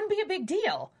it wouldn't be a big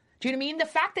deal. Do you know what I mean? The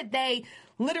fact that they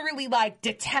literally,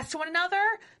 detest one another,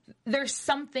 there's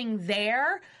something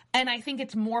there. And I think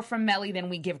it's more from Mellie than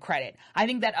we give credit. I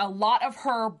think that a lot of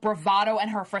her bravado and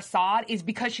her facade is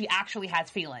because she actually has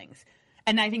feelings.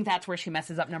 And I think that's where she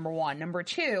messes up, number one. Number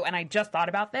two, and I just thought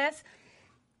about this,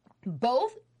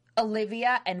 both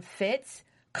Olivia and Fitz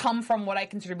come from what I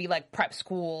consider to be prep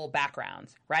school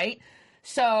backgrounds, right?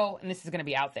 So, and this is going to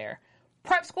be out there.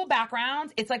 Prep school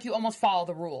backgrounds, it's like you almost follow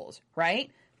the rules,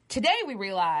 right? Today we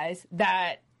realize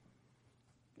that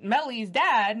Mellie's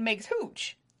dad makes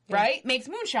hooch, right? Makes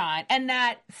moonshine. And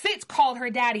that Fitz called her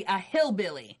daddy a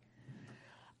hillbilly.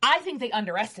 I think they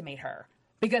underestimate her.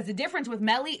 Because the difference with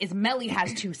Mellie is Mellie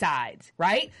has two sides,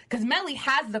 right? Because Mellie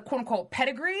has the quote-unquote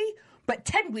pedigree, but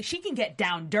technically she can get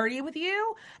down dirty with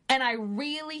you. And I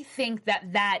really think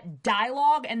that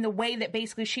dialogue and the way that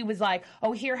basically she was like,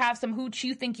 oh, here, have some hooch.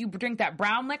 You think you drink that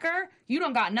brown liquor? You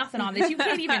don't got nothing on this. You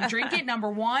can't even drink it,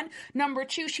 number one. Number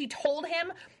two, she told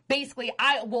him, basically,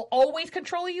 I will always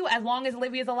control you as long as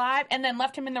Olivia's alive, and then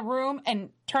left him in the room and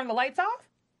turned the lights off.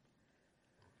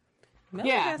 Mellie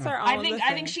has her own,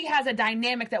 I think she has a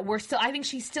dynamic that I think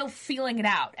she's still feeling it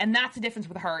out. And that's the difference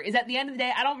with her, is at the end of the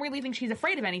day, I don't really think she's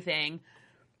afraid of anything,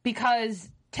 because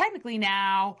technically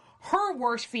now her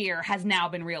worst fear has now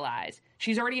been realized.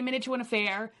 She's already admitted to an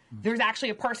affair. There's actually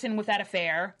a person with that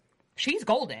affair. She's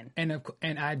golden. And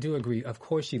I do agree. Of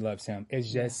course she loves him. It's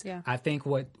just, I think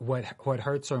what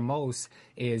hurts her most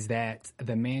is that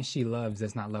the man she loves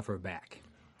does not love her back.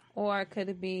 Or could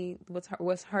it be what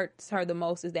hurts her the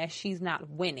most is that she's not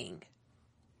winning?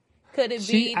 Could it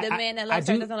be the man that loves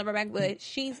her doesn't love her back? But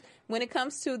when it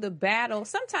comes to the battle,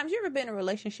 sometimes you ever been in a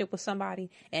relationship with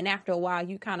somebody and after a while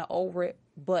you kind of over it,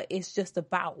 but it's just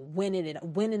about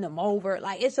winning them over.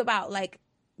 Like, it's about like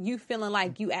you feeling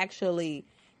like you actually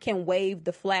can wave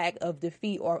the flag of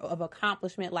defeat or of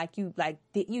accomplishment, like you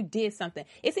did something.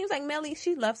 It seems like Mellie,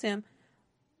 she loves him,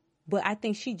 but I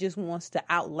think she just wants to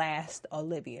outlast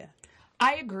Olivia.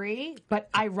 I agree, but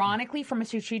ironically, from a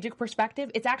strategic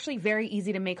perspective, it's actually very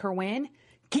easy to make her win.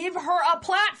 Give her a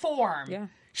platform. Yeah.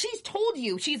 She's told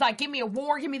you. She's like, give me a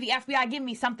war, give me the FBI, give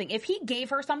me something. If he gave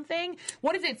her something,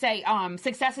 what does it say?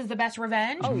 Success is the best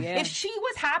revenge. Oh, yeah. If she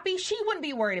was happy, she wouldn't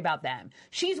be worried about them.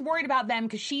 She's worried about them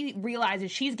because she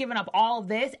realizes she's given up all of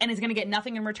this and is going to get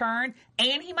nothing in return,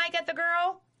 and he might get the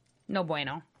girl. No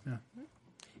bueno. Yeah.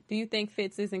 Do you think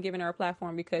Fitz isn't giving her a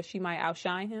platform because she might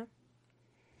outshine him?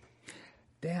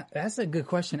 Damn, that's a good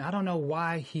question. I don't know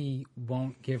why he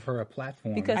won't give her a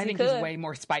platform. Because I think he's way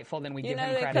more spiteful than we give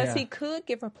him credit. Because he could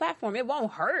give her a platform. It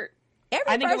won't hurt.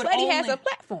 Every first lady has a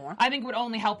platform. I think it would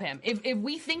only help him. If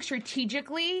we think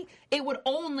strategically, it would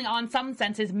only, on some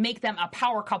senses, make them a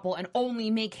power couple and only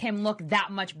make him look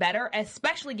that much better,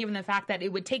 especially given the fact that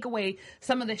it would take away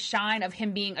some of the shine of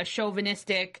him being a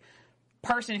chauvinistic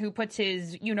person who puts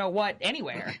his you-know-what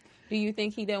anywhere. Do you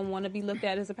think he doesn't want to be looked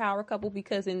at as a power couple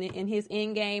because in his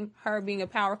end game, her being a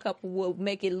power couple will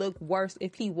make it look worse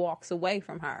if he walks away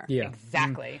from her? Yeah.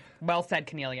 Exactly. Well said,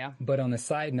 Cornelia. But on a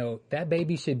side note, that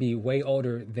baby should be way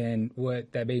older than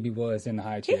what that baby was in the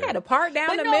high chair. He had a part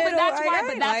down the middle.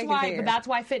 But that's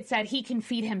why Fitz said he can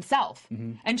feed himself.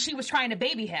 Mm-hmm. And she was trying to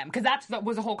baby him because that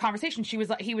was the whole conversation. He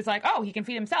was like, oh, he can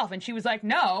feed himself. And she was like,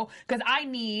 no, because I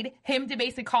need him to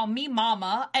basically call me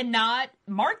mama and not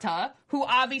Marta, who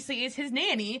obviously is his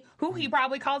nanny, who he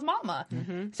probably calls mama.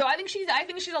 Mm-hmm. So I think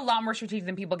she's a lot more strategic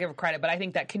than people give her credit. But I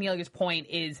think that Cornelia's point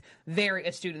is very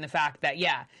astute in the fact that,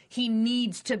 he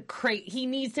needs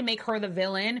to make her the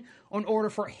villain in order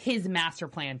for his master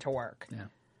plan to work. Yeah.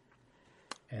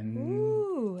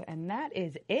 And that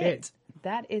is it.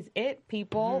 That is it,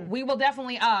 people. Mm-hmm. We will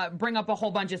definitely bring up a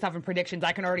whole bunch of stuff in predictions.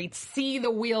 I can already see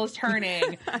the wheels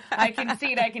turning. I can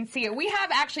see it. We have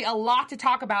actually a lot to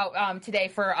talk about today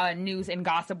for news and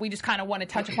gossip. We just kind of want to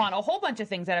touch upon a whole bunch of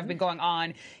things that have been going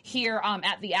on here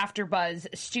at the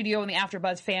AfterBuzz studio and the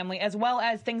AfterBuzz family, as well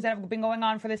as things that have been going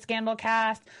on for the Scandal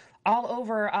cast all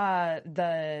over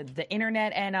the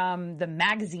internet and the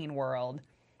magazine world.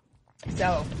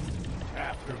 So,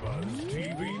 AfterBuzz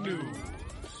TV News.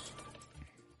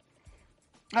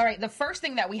 All right, the first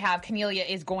thing that we have, Cornelia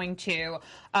is going to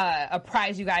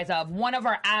apprise you guys of one of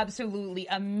our absolutely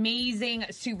amazing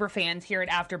super fans here at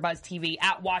AfterBuzz TV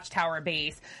at Watchtower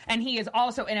Base, and he is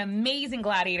also an amazing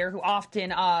gladiator who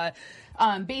often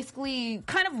basically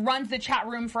kind of runs the chat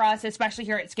room for us, especially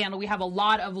here at Scandal. We have a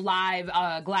lot of live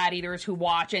gladiators who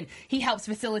watch, and he helps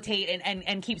facilitate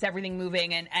and keeps everything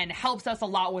moving and helps us a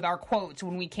lot with our quotes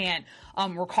when we can't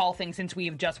recall things since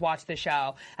we've just watched the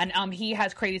show. And he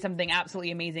has created something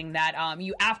absolutely amazing that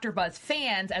you AfterBuzz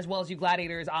fans, as well as you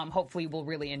gladiators, hopefully will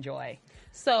really enjoy.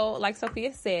 So, like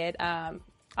Sophia said,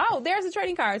 Oh, there's a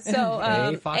trading card. So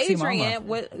Hey, Foxy Adrian,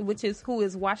 Mama. who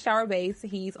is Watchtower Base,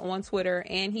 he's on Twitter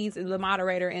and he's the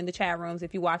moderator in the chat rooms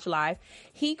if you watch live.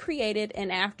 He created an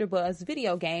AfterBuzz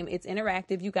video game. It's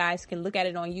interactive. You guys can look at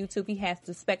it on YouTube. He has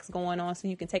the specs going on so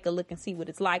you can take a look and see what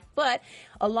it's like. But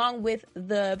along with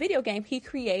the video game, he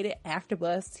created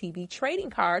AfterBuzz TV trading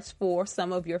cards for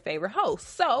some of your favorite hosts.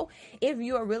 So if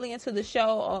you are really into the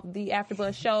show, the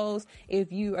AfterBuzz shows,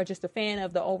 if you are just a fan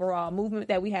of the overall movement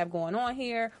that we have going on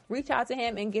here, reach out to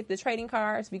him and get the trading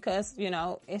cards because,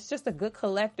 it's just a good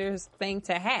collector's thing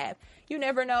to have. You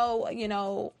never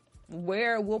know,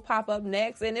 where it will pop up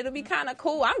next, and it'll be kind of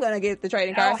cool. I'm going to get the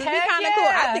trading cards. It'll be kind of cool.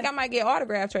 I think I might get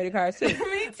autographed trading cards too. Me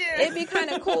too. It'd be kind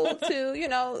of cool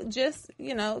to,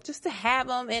 just to have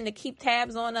them and to keep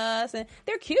tabs on us, and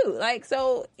they're cute. Like,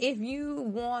 so if you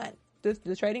want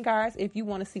the trading cards, if you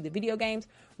want to see the video games,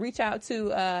 reach out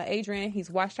to Adrian. He's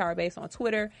Watchtower Base on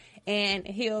Twitter, and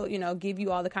he'll give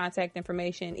you all the contact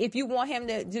information. If you want him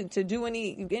to do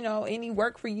any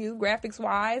work for you graphics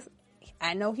wise,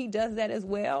 I know he does that as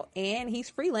well, and he's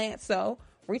freelance, so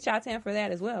reach out to him for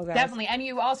that as well, guys. Definitely. And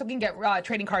you also can get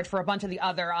trading cards for a bunch of the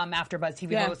other AfterBuzz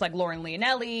TV hosts like Lauren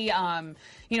Leonelli,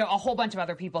 a whole bunch of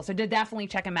other people. So definitely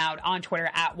check him out on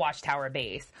Twitter at Watchtower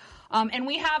Base. And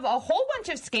we have a whole bunch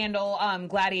of Scandal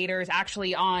gladiators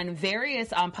actually on various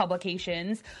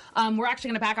publications. We're actually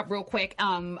going to back up real quick.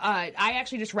 I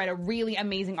actually just read a really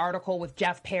amazing article with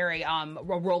Jeff Perry, a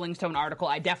Rolling Stone article.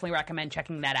 I definitely recommend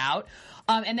checking that out.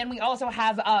 And then we also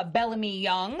have Bellamy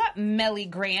Young, Melly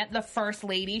Grant, the First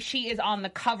Lady. She is on the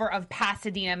cover of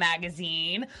Pasadena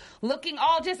Magazine, looking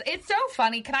it's so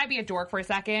funny. Can I be a dork for a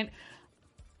second?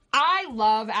 I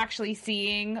love actually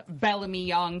seeing Bellamy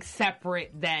Young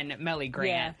separate than Melly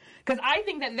Grant. Because I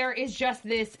think that there is just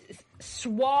this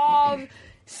suave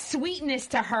sweetness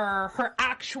to her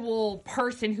actual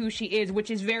person who she is, which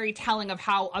is very telling of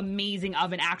how amazing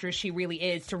of an actress she really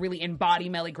is, to really embody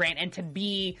Melly Grant and to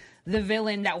be the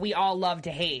villain that we all love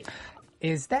to hate.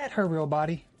 Is that her real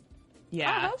body? Yeah.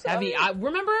 I hope so. I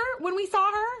remember when we saw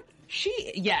her?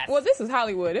 Yes. Well, this is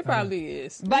Hollywood. It probably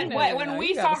is. But when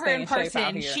we saw her in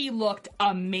person, she looked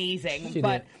amazing. She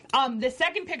did. The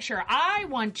second picture, I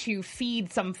want to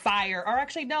feed some fire. Or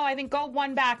actually, no, I think go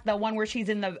one back, the one where she's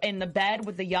in the bed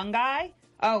with the young guy.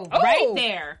 Oh, right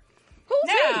there. Who's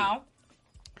now,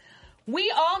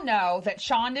 we all know that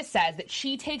Shonda says that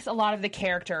she takes a lot of the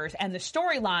characters and the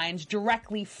storylines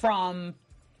directly from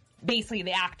basically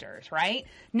the actors, right?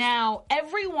 Now,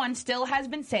 everyone still has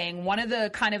been saying one of the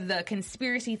kind of the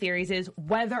conspiracy theories is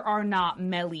whether or not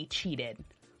Melly cheated,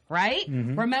 right?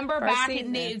 Mm-hmm. Remember back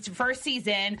in the first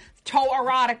season, Toe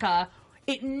Erotica,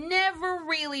 it never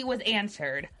really was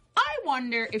answered. I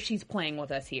wonder if she's playing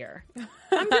with us here.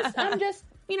 I'm just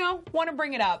want to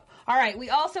bring it up. All right,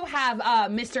 we also have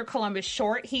Mr. Columbus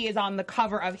Short. He is on the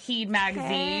cover of Heed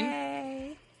magazine.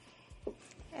 Hey.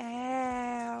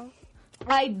 Ow.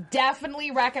 I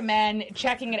definitely recommend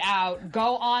checking it out.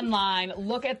 Go online,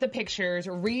 look at the pictures,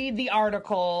 read the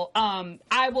article.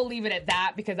 I will leave it at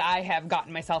that because I have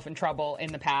gotten myself in trouble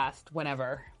in the past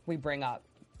whenever we bring up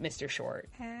Mr. Short.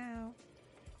 Ow.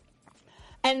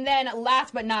 And then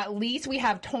last but not least, we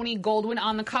have Tony Goldwyn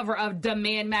on the cover of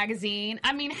Demand magazine.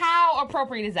 I mean, how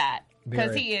appropriate is that?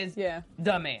 Because he is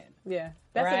the man. Yeah,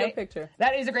 that's a good picture.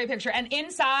 That is a great picture. And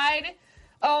inside,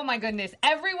 oh my goodness,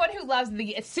 everyone who loves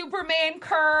the Superman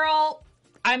curl,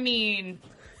 I mean,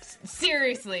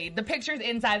 seriously, the pictures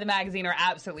inside the magazine are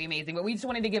absolutely amazing. But we just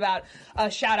wanted to give out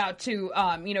a shout out to,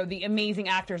 the amazing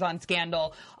actors on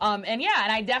Scandal. And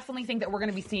I definitely think that we're going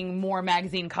to be seeing more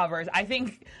magazine covers. I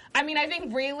think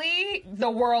really the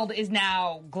world is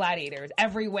now gladiators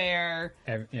everywhere.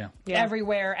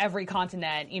 Everywhere, every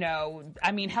continent.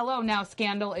 Hello, now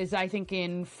Scandal is, I think,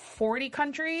 in 40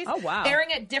 countries. Oh, wow.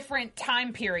 Airing at different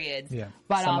time periods. Yeah.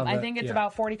 But I think it's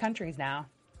about 40 countries now.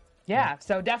 Yeah,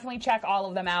 so definitely check all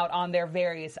of them out on their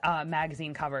various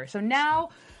magazine covers. So now,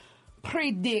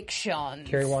 predictions.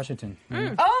 Kerry Washington. Oh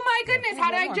my goodness,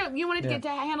 how did I jump? You wanted to get to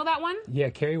handle that one? Yeah,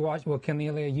 Kerry Washington. Well,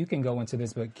 Cornelia, you can go into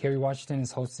this, but Kerry Washington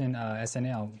is hosting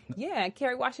SNL. Yeah,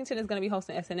 Kerry Washington is going to be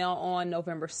hosting SNL on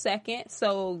November 2nd.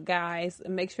 So, guys,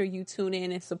 make sure you tune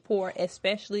in and support,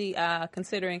 especially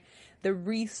considering the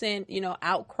recent,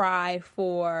 outcry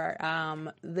for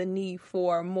the need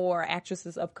for more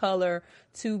actresses of color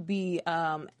to be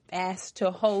asked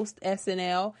to host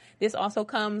SNL. This also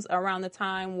comes around the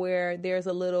time where there's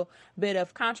a little bit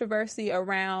of controversy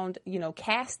around,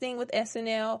 casting with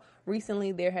SNL.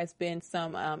 Recently, there has been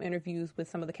some interviews with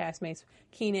some of the castmates,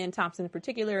 Kenan Thompson in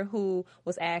particular, who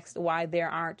was asked why there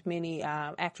aren't many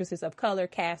actresses of color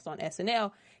cast on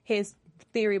SNL. his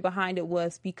theory behind it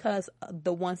was because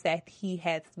the ones that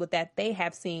they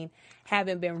have seen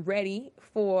haven't been ready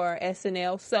for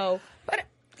SNL. So, but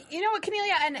you know what,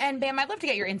 Cornelia and Bam, I'd love to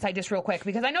get your insight just real quick,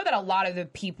 because I know that a lot of the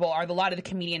people, or a lot of the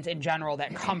comedians in general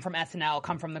that come from SNL,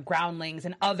 come from the Groundlings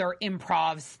and other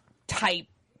improvs type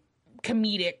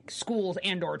comedic schools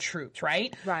and or troupes,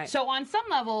 right? Right. So on some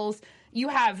levels, you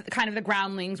have kind of the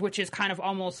Groundlings, which is kind of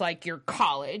almost like your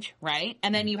college, right?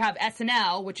 And then you have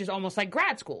SNL, which is almost like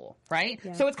grad school, right?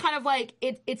 Yeah. So it's kind of like,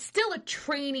 it's still a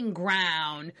training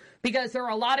ground, because there are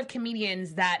a lot of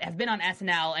comedians that have been on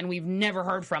SNL and we've never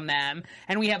heard from them.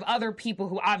 And we have other people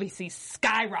who obviously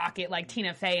skyrocket, like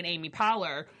Tina Fey and Amy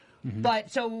Poehler. Mm-hmm. But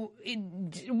so,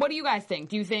 what do you guys think?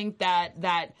 Do you think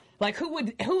that like who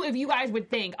if you guys would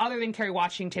think, other than Kerry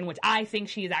Washington, which I think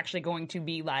she is actually going to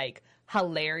be like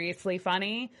hilariously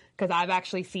funny, because I've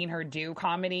actually seen her do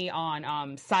comedy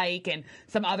on Psych and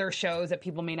some other shows that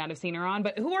people may not have seen her on.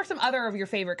 But who are some other of your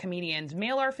favorite comedians,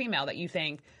 male or female, that you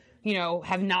think, you know,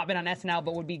 have not been on SNL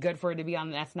but would be good for her to be on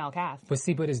the SNL cast?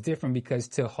 But it's different, because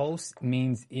to host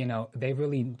means, you know, they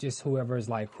really just whoever's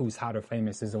like who's hot or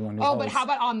famous is the one who hosts. But how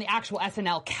about on the actual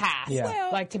SNL cast? Yeah.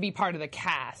 Well, like to be part of the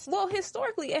cast. Well,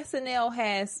 historically, SNL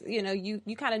has, you know, you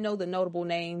kind of know the notable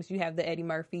names. You have the Eddie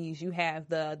Murphys, you have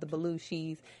the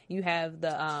Belushis, you have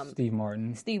the Steve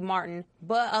Martin.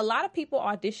 But a lot of people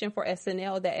auditioned for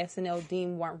SNL that SNL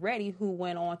deemed weren't ready, who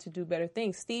went on to do better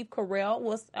things. Steve Carell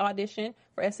was auditioned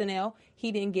for SNL.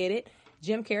 He didn't get it.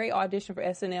 Jim Carrey auditioned for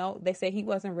SNL. They said he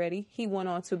wasn't ready. He went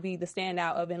on to be the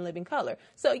standout of In Living Color.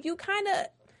 So you kind of,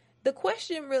 the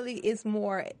question really is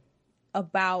more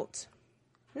about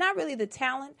not really the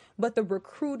talent, but the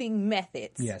recruiting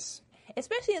methods. Yes.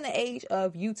 Especially in the age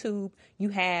of YouTube, you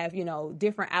have, you know,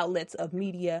 different outlets of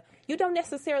media. You don't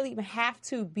necessarily even have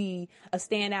to be a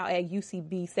standout at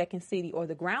UCB, Second City, or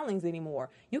the Groundlings anymore.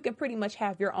 You can pretty much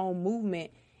have your own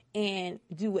movement and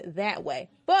do it that way.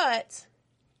 But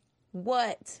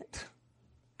what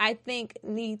I think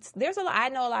I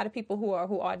know a lot of people who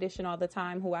audition all the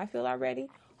time who I feel are ready.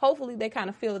 Hopefully they kind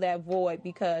of fill that void,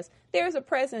 because there's a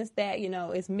presence that, you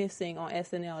know, is missing on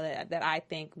SNL that I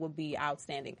think would be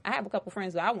outstanding. I have a couple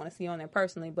friends that I want to see on there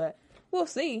personally, but we'll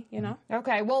see, you know.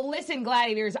 Okay, well, listen,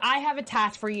 Gladiators, I have a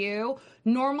task for you.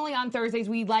 Normally on Thursdays,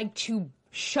 we like to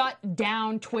shut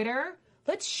down Twitter.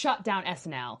 Let's shut down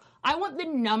SNL. I want the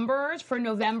numbers for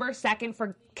November 2nd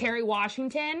for Kerry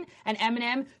Washington and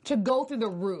Eminem to go through the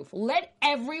roof. Let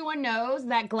everyone know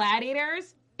that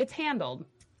Gladiators, it's handled.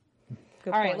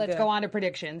 Good All right, point. let's go on to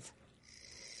predictions.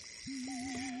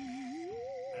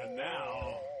 And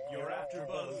now, your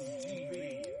AfterBuzz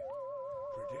TV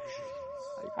predictions.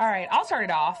 All right, I'll start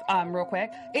it off real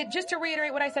quick. Just to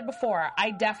reiterate what I said before,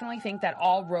 I definitely think that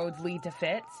all roads lead to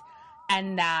Fitz,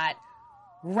 and that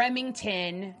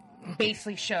Remington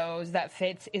basically shows that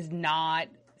Fitz is not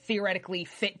theoretically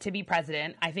fit to be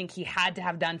president. I think he had to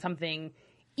have done something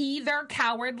either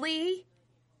cowardly.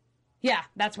 Yeah,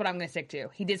 that's what I'm going to stick to.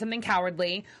 He did something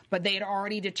cowardly, but they had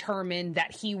already determined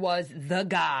that he was the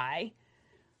guy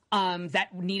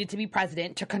that needed to be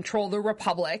president to control the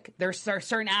republic. There's a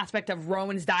certain aspect of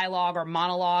Rowan's dialogue or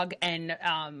monologue and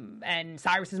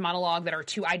Cyrus's monologue that are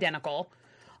too identical.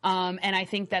 And I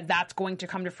think that that's going to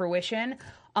come to fruition.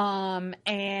 And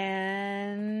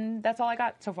that's all I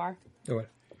got so far. Go ahead.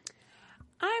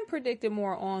 I'm predicting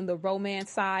more on the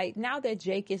romance side. Now that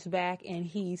Jake is back and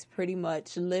he's pretty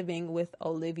much living with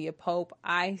Olivia Pope,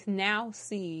 I now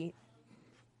see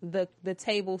the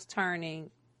tables turning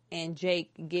and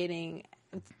Jake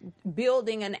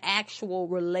building an actual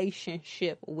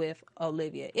relationship with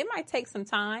Olivia. It might take some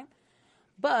time,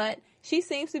 but she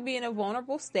seems to be in a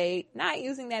vulnerable state, not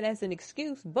using that as an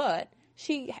excuse, but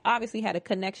she obviously had a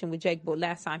connection with Jake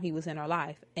last time he was in her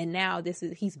life, and now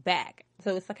he's back.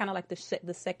 So it's kind of like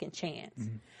the second chance.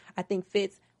 Mm-hmm. I think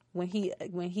Fitz, when he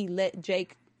let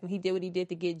Jake, when he did what he did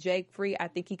to get Jake free, I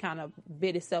think he kind of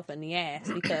bit himself in the ass,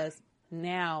 because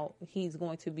now he's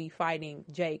going to be fighting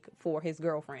Jake for his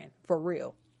girlfriend for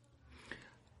real.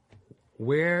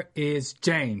 Where is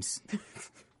James?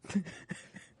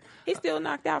 He's still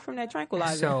knocked out from that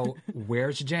tranquilizer. So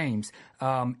where's James?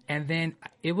 And then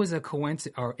it was a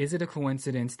coincidence, or is it a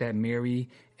coincidence that Mary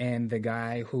and the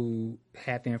guy who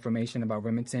had the information about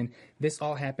Remington, this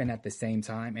all happened at the same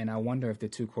time, and I wonder if the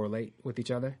two correlate with each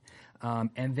other.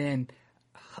 And then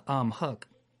Huck,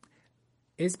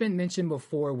 it's been mentioned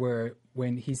before where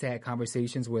when he's had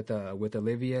conversations with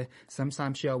Olivia,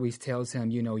 sometimes she always tells him,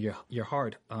 you know, your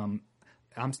heart.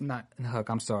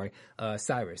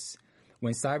 Cyrus.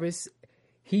 When Cyrus,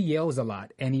 he yells a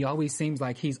lot, and he always seems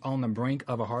like he's on the brink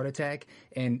of a heart attack.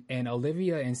 And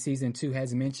Olivia in season 2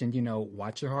 has mentioned,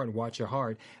 watch your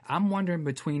heart. I'm wondering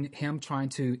between him trying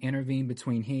to intervene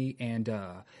between he and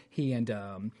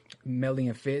Melly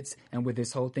and Fitz, and with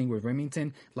this whole thing with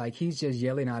Remington, like he's just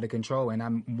yelling out of control. And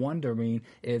I'm wondering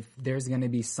if there's going to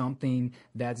be something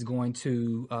that's going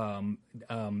to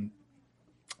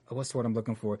what's the word I'm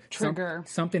looking for? Trigger.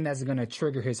 Something that's going to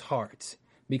trigger his heart,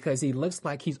 because he looks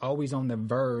like he's always on the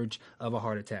verge of a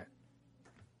heart attack.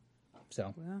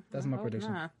 So that's my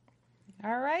prediction. Not.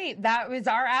 All right. That was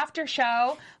our after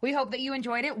show. We hope that you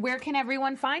enjoyed it. Where can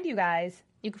everyone find you guys?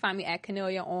 You can find me at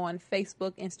Canelia on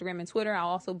Facebook, Instagram, and Twitter. I'll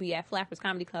also be at Flappers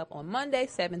Comedy Club on Monday,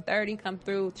 7:30. Come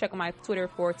through. Check on my Twitter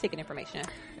for ticket information.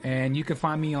 And you can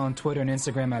find me on Twitter and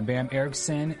Instagram at Bam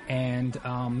Erickson. And,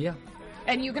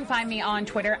 And you can find me on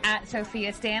Twitter at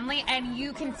Sophia Stanley. And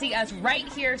you can see us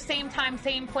right here, same time,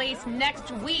 same place, next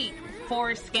week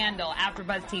for Scandal,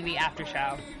 AfterBuzz TV After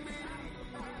Show.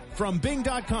 From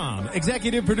Bing.com,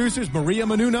 executive producers Maria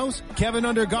Menounos, Kevin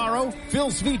Undergaro, Phil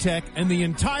Svitek, and the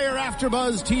entire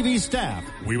AfterBuzz TV staff,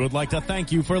 we would like to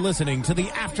thank you for listening to the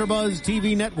AfterBuzz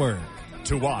TV network.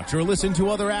 To watch or listen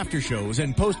to other after shows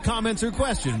and post comments or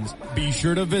questions, be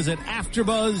sure to visit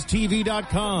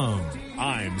AfterBuzzTV.com.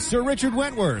 I'm Sir Richard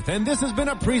Wentworth, and this has been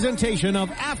a presentation of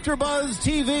AfterBuzz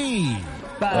TV.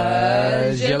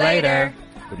 Buzz you later.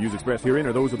 The views expressed herein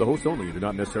are those of the hosts only and do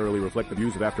not necessarily reflect the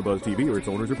views of AfterBuzz TV or its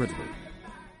owners or principals.